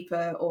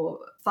innkeeper or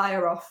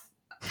fire off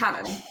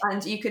cannon,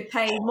 and you could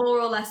pay more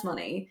or less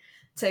money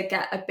to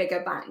get a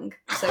bigger bang.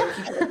 So if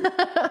you could,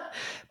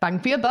 Bang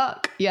for your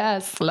buck.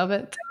 Yes, love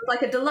it.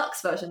 like a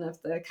deluxe version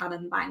of the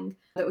Canon bang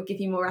that would give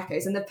you more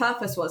echoes, and the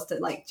purpose was to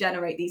like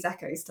generate these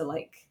echoes to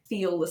like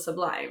feel the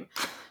sublime.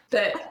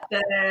 But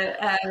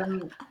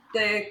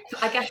the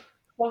I guess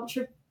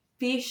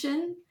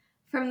contribution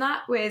from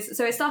that was,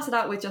 so it started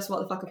out with just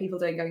what the fuck are people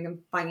doing going and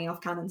banging off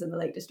cannons in the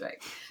Lake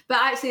District, but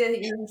actually I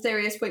think there's a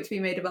serious point to be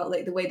made about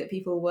like the way that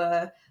people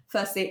were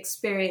firstly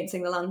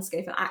experiencing the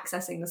landscape and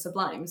accessing the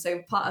sublime.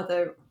 So part of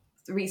the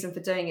reason for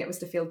doing it was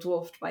to feel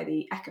dwarfed by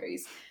the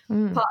echoes.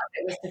 Part of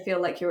it was to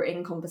feel like you were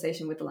in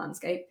conversation with the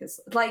landscape, because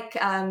like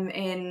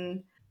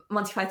in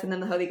Monty Python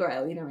and the Holy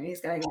Grail, you know, when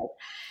he's going like,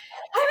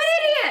 I'm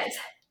an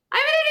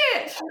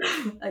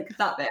idiot like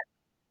that bit.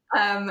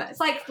 It's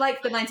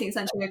like the 19th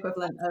century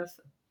equivalent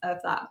of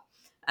that.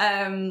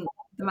 The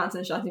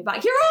mountain shouting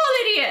back, "You're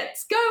all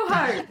idiots! Go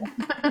home!"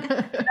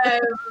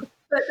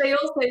 But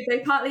they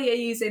partly are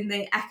using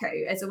the echo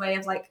as a way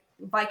of like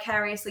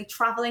vicariously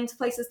traveling to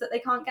places that they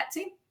can't get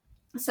to.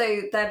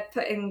 So they're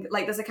putting,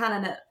 like, there's a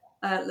cannon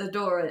at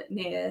Ladora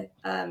near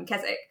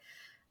Keswick,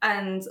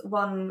 and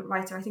one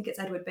writer, I think it's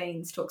Edward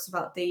Baines, talks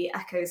about the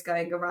echoes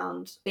going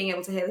around, being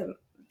able to hear them,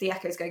 the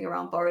echoes going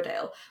around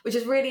Borrowdale, which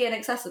is really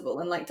inaccessible,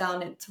 and like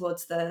down in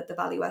towards the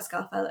valley where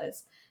Scarfellow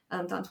is,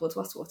 down towards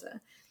Westwater.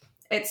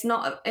 It's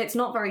not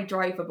very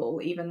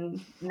drivable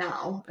even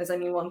now. There's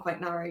only one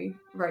quite narrow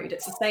road.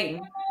 It's the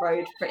same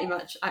road pretty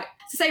much.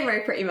 It's the same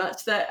road pretty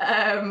much that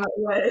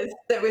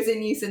was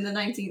in use in the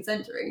 19th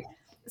century.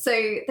 So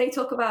they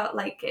talk about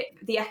like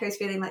the echoes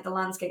feeling like the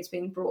landscape's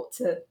being brought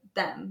to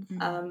them,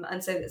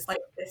 and so it's like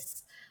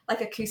this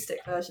like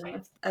acoustic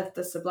version of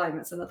the sublime.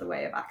 It's another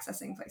way of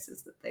accessing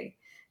places that they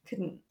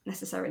couldn't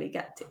necessarily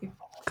get to.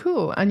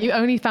 Cool. And you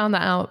only found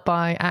that out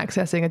by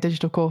accessing a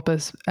digital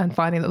corpus and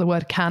finding that the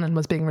word canon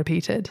was being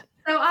repeated?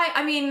 So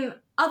I mean,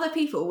 other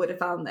people would have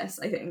found this,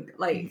 I think.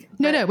 Like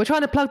No, we're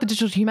trying to plug the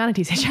digital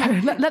humanities here,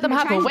 Sharon. Let them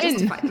have a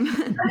win. I mean,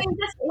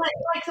 just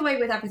like the way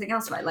with everything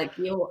else, right? Like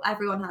we all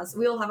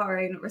have our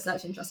own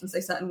research interests, and so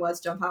certain words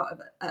jump out of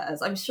it at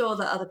us. I'm sure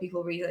that other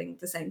people reading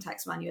the same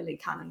text manually,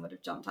 canon would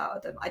have jumped out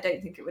at them. I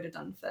don't think it would have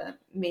done for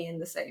me in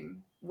the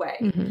same way.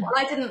 Mm-hmm. And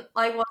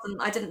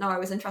I didn't know I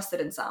was interested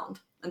in sound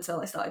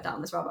until I started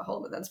down this rabbit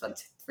hole, and then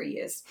spent 3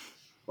 years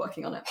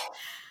working on it.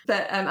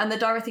 But and the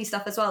Dorothy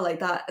stuff as well, like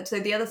that. So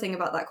the other thing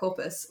about that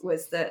corpus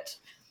was that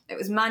it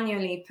was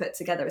manually put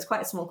together. It's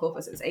quite a small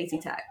corpus. It was 80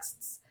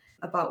 texts,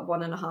 about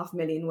 1.5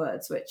 million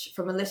words, which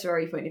from a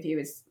literary point of view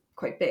is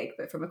quite big,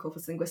 but from a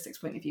corpus linguistics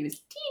point of view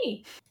is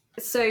teeny.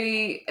 So,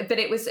 but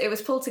it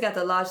was pulled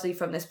together largely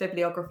from this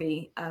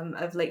bibliography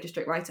of Lake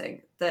District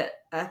writing that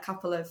a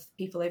couple of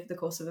people over the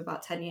course of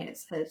about 10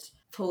 years had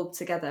pulled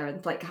together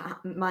and like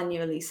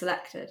manually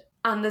selected.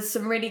 And there's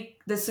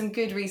some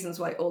good reasons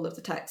why all of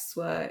the texts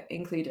were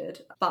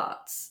included,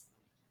 but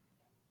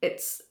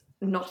it's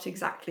not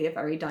exactly a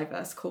very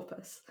diverse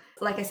corpus.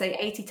 Like I say,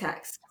 80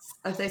 texts.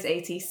 Of those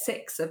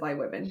 86 are by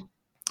women.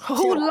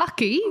 Oh,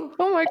 lucky.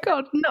 Oh my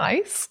God,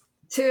 nice.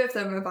 2 of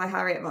them are by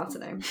Harriet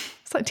Martineau.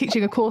 It's like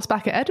teaching a course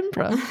back at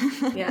Edinburgh.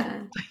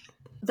 Yeah.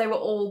 They were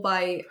all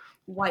by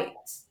white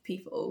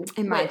people.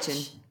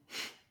 Imagine.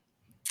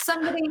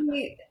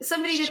 Somebody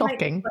did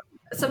Shocking.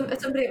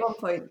 Somebody at one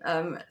point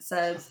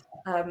said,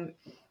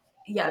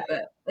 yeah,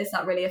 but is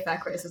that really a fair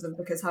criticism?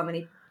 Because how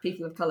many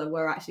people of colour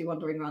were actually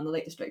wandering around the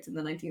Lake District in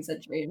the 19th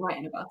century and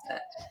writing about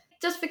it?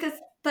 Just because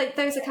like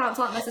those accounts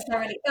aren't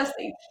necessarily,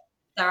 firstly,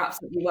 there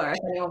absolutely were. If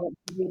anyone wants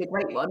to read a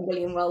great one,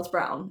 William Wells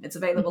Brown, it's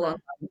available on.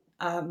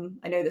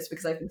 I know this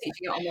because I've been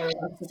teaching it on my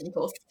romanticism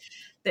course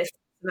this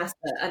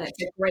semester, and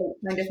it's a great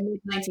kind of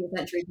mid-19th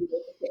century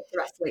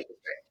picturesque Lake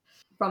District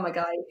from a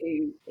guy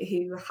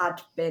who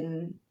had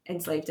been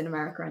enslaved in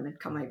America and had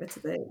come over to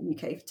the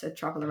UK to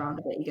travel around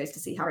a bit. He goes to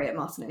see Harriet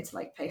Martineau to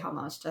like pay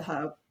homage to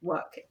her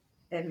work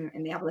in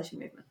the abolition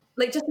movement.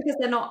 Like, just because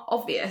they're not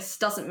obvious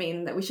doesn't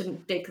mean that we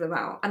shouldn't dig them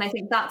out. And I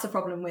think that's a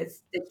problem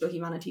with digital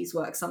humanities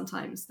work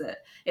sometimes, that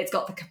it's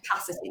got the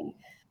capacity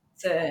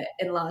to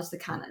enlarge the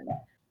canon,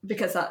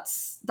 because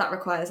that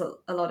requires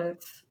a lot of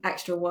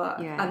extra work,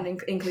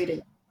 and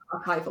including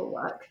archival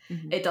work.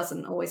 It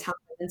doesn't always happen.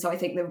 And so I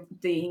think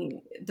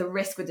the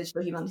risk with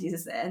digital humanities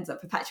is that it ends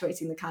up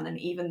perpetuating the canon,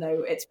 even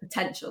though its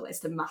potential is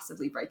to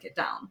massively break it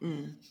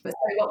down. But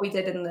so what we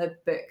did in the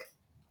book,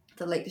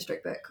 the Lake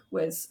District book,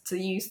 was to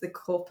use the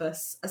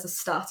corpus as a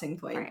starting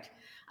point, right,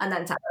 and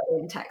then to add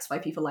in text by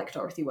people like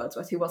Dorothy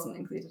Wordsworth, who wasn't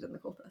included in the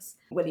corpus,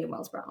 William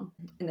Wells Brown,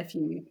 and a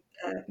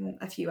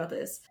few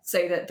others,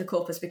 so that the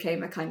corpus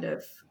became a kind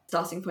of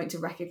starting point to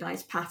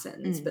recognise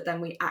patterns. But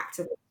then we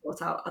actively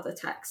brought out other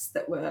texts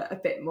that were a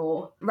bit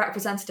more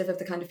representative of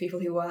the kind of people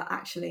who were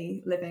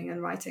actually living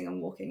and writing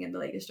and walking in the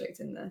Lake District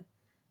in the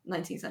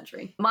 19th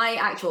century. My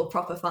actual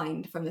proper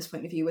find from this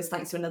point of view was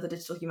thanks to another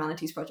digital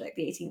humanities project,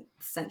 the 18th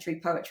Century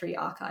Poetry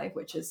Archive,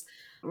 which is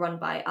run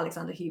by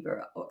Alexander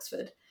Huber at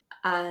Oxford.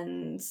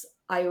 And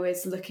I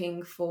was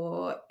looking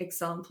for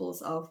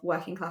examples of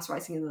working class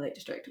writing in the Lake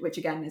District, which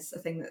again is a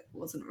thing that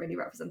wasn't really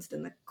represented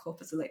in the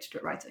corpus of Lake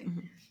District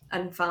writing,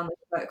 and found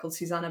a poet called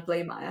Susanna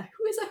Blaymeyer,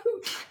 who is a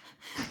hoot.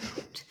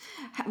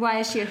 Why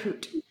is she a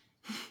hoot?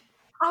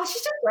 Oh,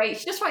 she's just great.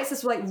 She just writes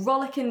this like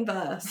rollicking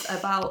verse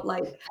about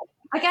like,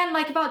 again,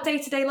 like about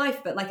day-to-day life,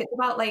 but like it's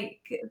about like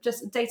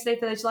just day-to-day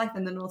village life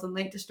in the Northern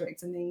Lake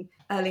District in the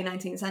early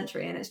 19th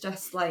century. And it's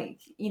just like,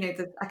 you know,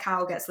 a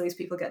cow gets loose,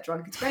 people get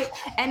drunk. It's great.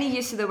 Any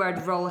use of the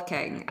word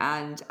rollicking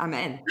and I'm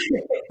in.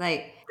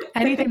 Like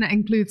Anything that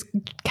includes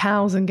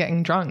cows and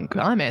getting drunk,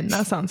 I'm in.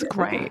 That sounds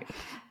great.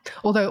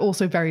 Although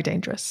also very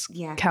dangerous.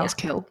 Yeah, Cows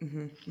kill.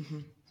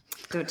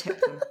 Don't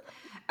tip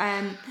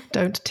them.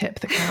 Don't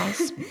tip the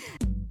cows.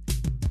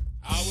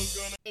 I was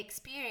gonna,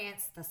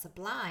 Experience the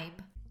sublime.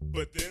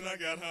 but then I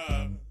got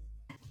high.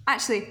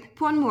 Actually,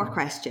 one more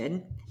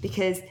question,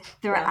 because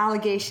there are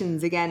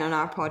allegations again on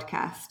our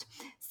podcast.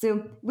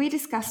 So we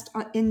discussed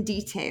in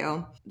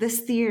detail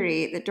this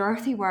theory that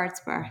Dorothy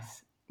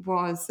Wordsworth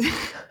was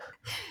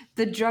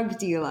the drug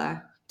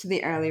dealer to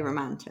the early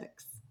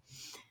Romantics.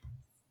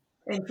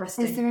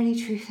 Interesting. Is there any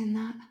truth in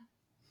that?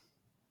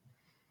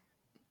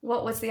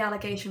 What was the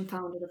allegation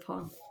founded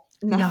upon?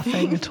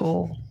 Nothing at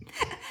all.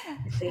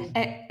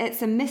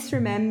 It's a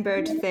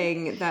misremembered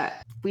thing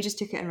that we just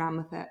took it and ran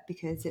with it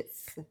because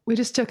it's... We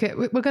just took it.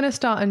 We're going to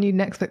start a new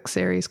Netflix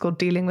series called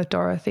Dealing with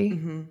Dorothy.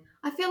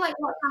 I feel like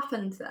what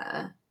happened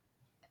there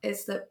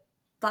is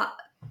that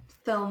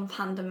film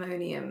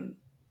Pandemonium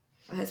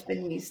has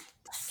been used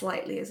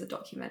slightly as a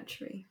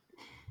documentary,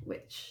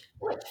 which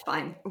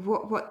fine.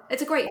 What?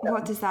 It's a great film.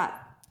 What does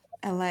that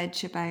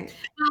allege about?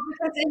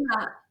 Because in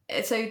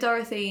that, so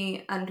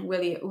Dorothy and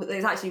William,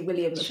 there's actually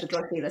William that's the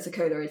drug dealer to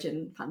Coleridge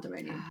in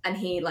Pandemonium, and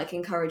he like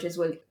encourages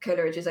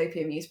Coleridge's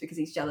opium use because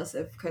he's jealous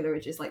of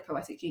Coleridge's like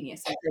poetic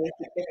genius, so he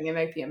keeps giving him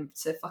opium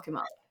to fuck him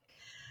up.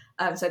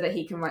 So that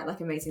he can write like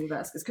amazing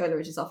verse, because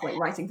Coleridge is off like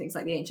writing things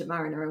like The Ancient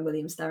Mariner, and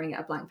William staring at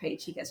a blank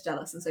page, he gets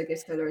jealous and so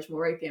gives Coleridge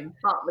more opium,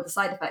 but with the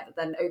side effect that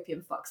then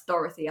opium fucks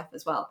Dorothy up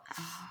as well.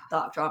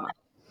 Dark drama.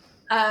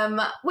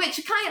 Which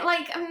kind of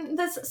like,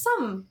 there's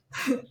some,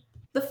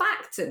 the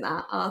facts in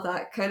that are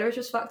that Coleridge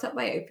was fucked up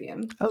by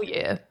opium. Oh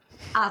yeah.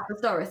 As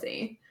was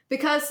Dorothy.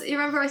 Because you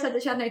remember I said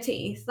that she had no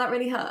teeth? That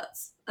really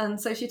hurts.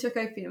 And so she took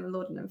opium and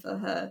laudanum for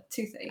her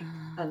toothache.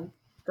 And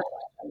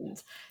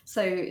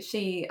so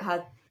she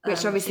had...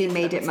 Which obviously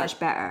made it much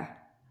better.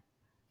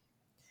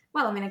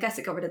 Well, I mean, I guess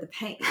it got rid of the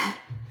pain.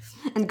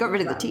 And got rid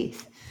of the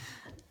teeth.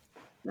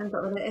 And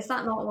got rid of it. Is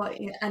that not what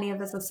any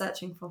of us are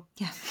searching for?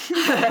 Yeah.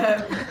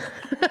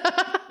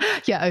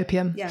 Yeah,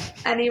 opium. Yeah.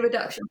 Any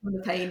reduction from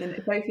the pain, and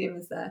if opium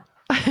is there.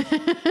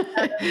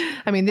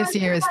 I mean, this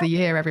year is the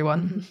year,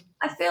 everyone.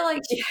 I feel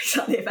like, yeah,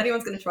 exactly, if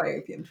anyone's going to try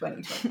opium,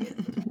 2020.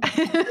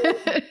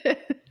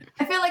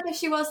 I feel like if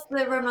she was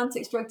the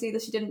Romantics drug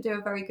dealer, she didn't do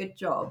a very good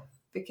job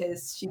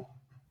because she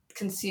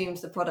consumed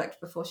the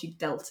product before she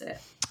dealt it.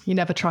 You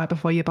never try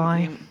before you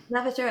buy.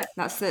 Never do it.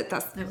 That's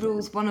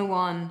rules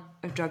 101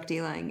 of drug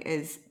dealing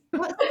is...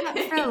 What's that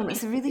film?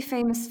 It's a really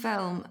famous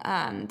film,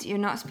 and you're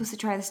not supposed to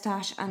try the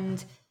stash,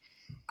 and...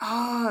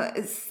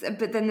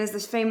 but then there's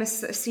this famous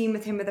sort of scene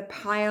with him with a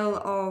pile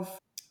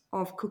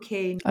of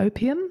cocaine.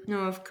 Opium?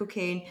 No, of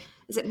cocaine.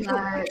 Is it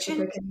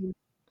Fiction?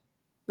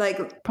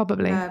 Like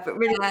probably, but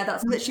really,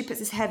 that's literally puts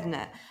his head in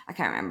it. I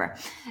can't remember.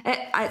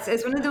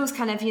 It's one of those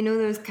kind of, you know,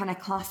 those kind of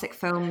classic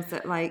films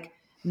that like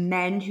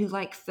men who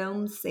like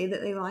films say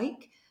that they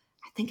like.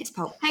 I think it's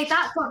Pulp. Hey,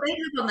 that's what they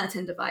have on their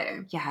Tinder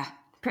bio. Yeah,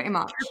 pretty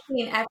much. I've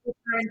seen every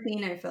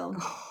Tarantino film.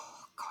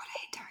 Oh God, I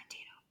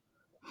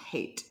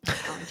hate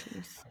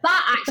Tarantino.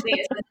 That actually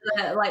is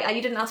like,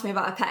 you didn't ask me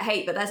about a pet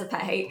hate, but there's a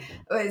pet hate.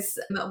 It was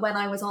when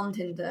I was on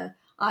Tinder,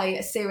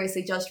 I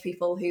seriously judged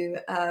people who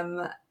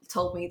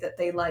told me that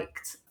they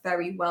liked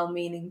very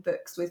well-meaning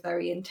books with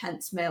very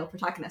intense male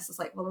protagonists. It's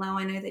like, well, now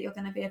I know that you're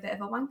going to be a bit of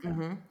a wanker.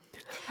 Mm-hmm.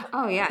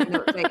 Oh yeah,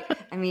 no, like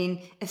I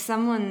mean, if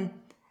someone,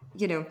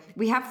 you know,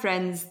 we have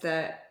friends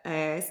that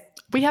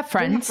we have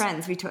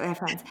friends. We totally have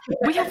friends.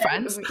 We have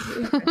friends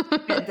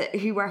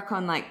who work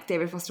on like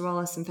David Foster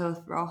Wallace and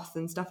Philip Roth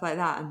and stuff like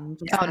that. And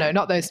oh no,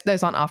 not those.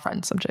 Those aren't our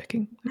friends. I'm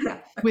joking. Yeah,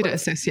 we don't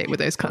associate with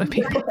those kind of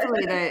people.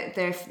 Hopefully,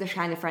 they're the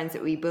kind of friends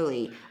that we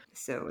bully,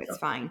 so it's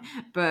fine.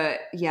 But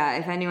yeah,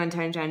 if anyone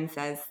turns around and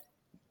says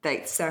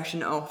like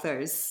certain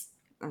authors,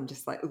 I'm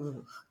just like,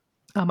 ugh.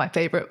 Oh, my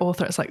favourite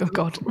author. It's like, oh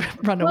God,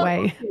 run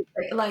away.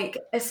 Like,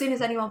 as soon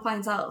as anyone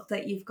finds out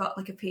that you've got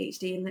like a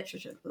PhD in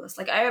literature, it's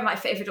like, oh, my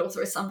favourite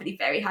author is somebody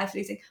very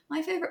highfalutin.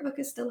 My favourite book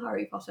is still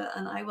Harry Potter,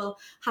 and I will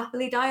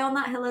happily die on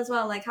that hill as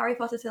well, like Harry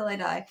Potter till I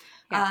die.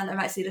 Yeah. And I'm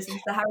actually listening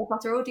to the Harry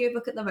Potter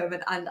audiobook at the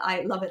moment, and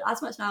I love it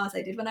as much now as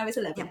I did when I was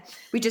 11. Yeah.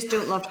 We just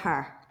don't love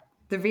her.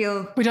 The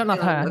real... We don't love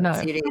her, no.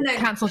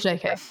 Cancel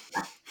JK.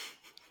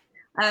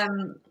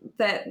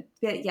 But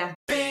yeah.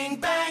 Bing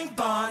bang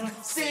bong,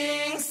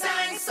 sing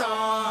sang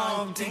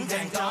song, ding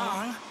dang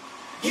dong.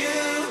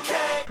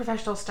 UK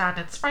Professional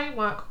Standards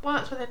Framework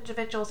works with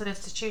individuals and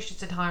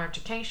institutions in higher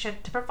education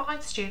to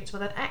provide students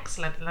with an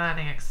excellent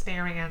learning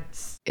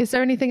experience. Is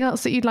there anything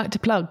else that you'd like to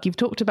plug? You've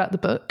talked about the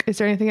book. Is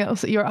there anything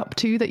else that you're up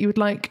to that you would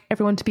like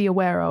everyone to be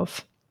aware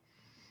of?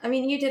 I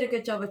mean, you did a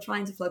good job of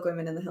trying to plug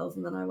Women in the Hills,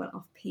 and then I went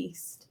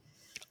off-piste.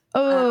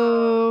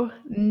 Oh,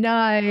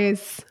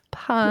 nice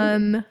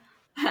pun.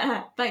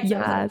 Thanks.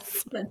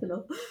 Yes.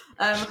 Sentinel.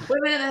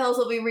 Women in the Hills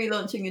will be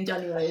relaunching in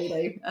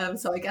January, though.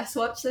 So I guess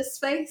watch this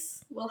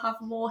space. We'll have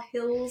more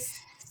hills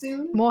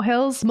soon. More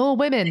hills, more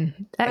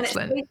women. When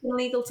Excellent. it's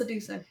legal to do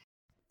so.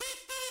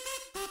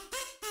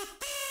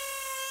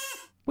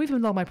 We've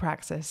been Lol My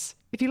Praxis.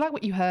 If you like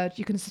what you heard,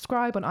 you can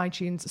subscribe on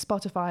iTunes,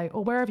 Spotify,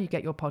 or wherever you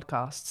get your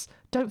podcasts.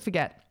 Don't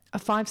forget, a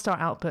 5-star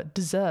output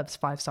deserves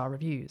 5-star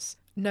reviews.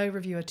 No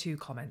reviewer 2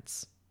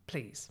 comments,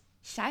 please.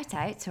 Shout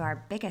out to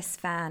our biggest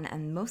fan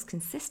and most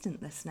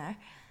consistent listener,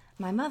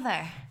 my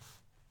mother,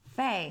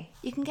 Faye.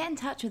 You can get in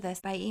touch with us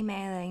by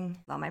emailing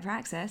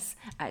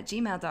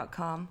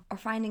lolmypraxis@gmail.com or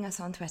finding us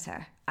on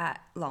Twitter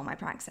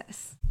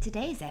 @lolmypraxis.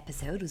 Today's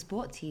episode was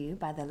brought to you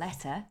by the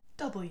letter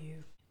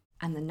W.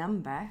 and the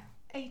number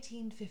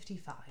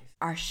 1855.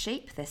 Our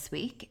shape this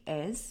week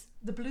is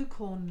The Blue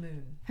Corn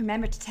Moon.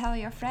 Remember to tell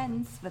your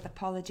friends with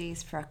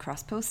apologies for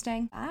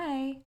cross-posting.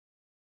 Bye!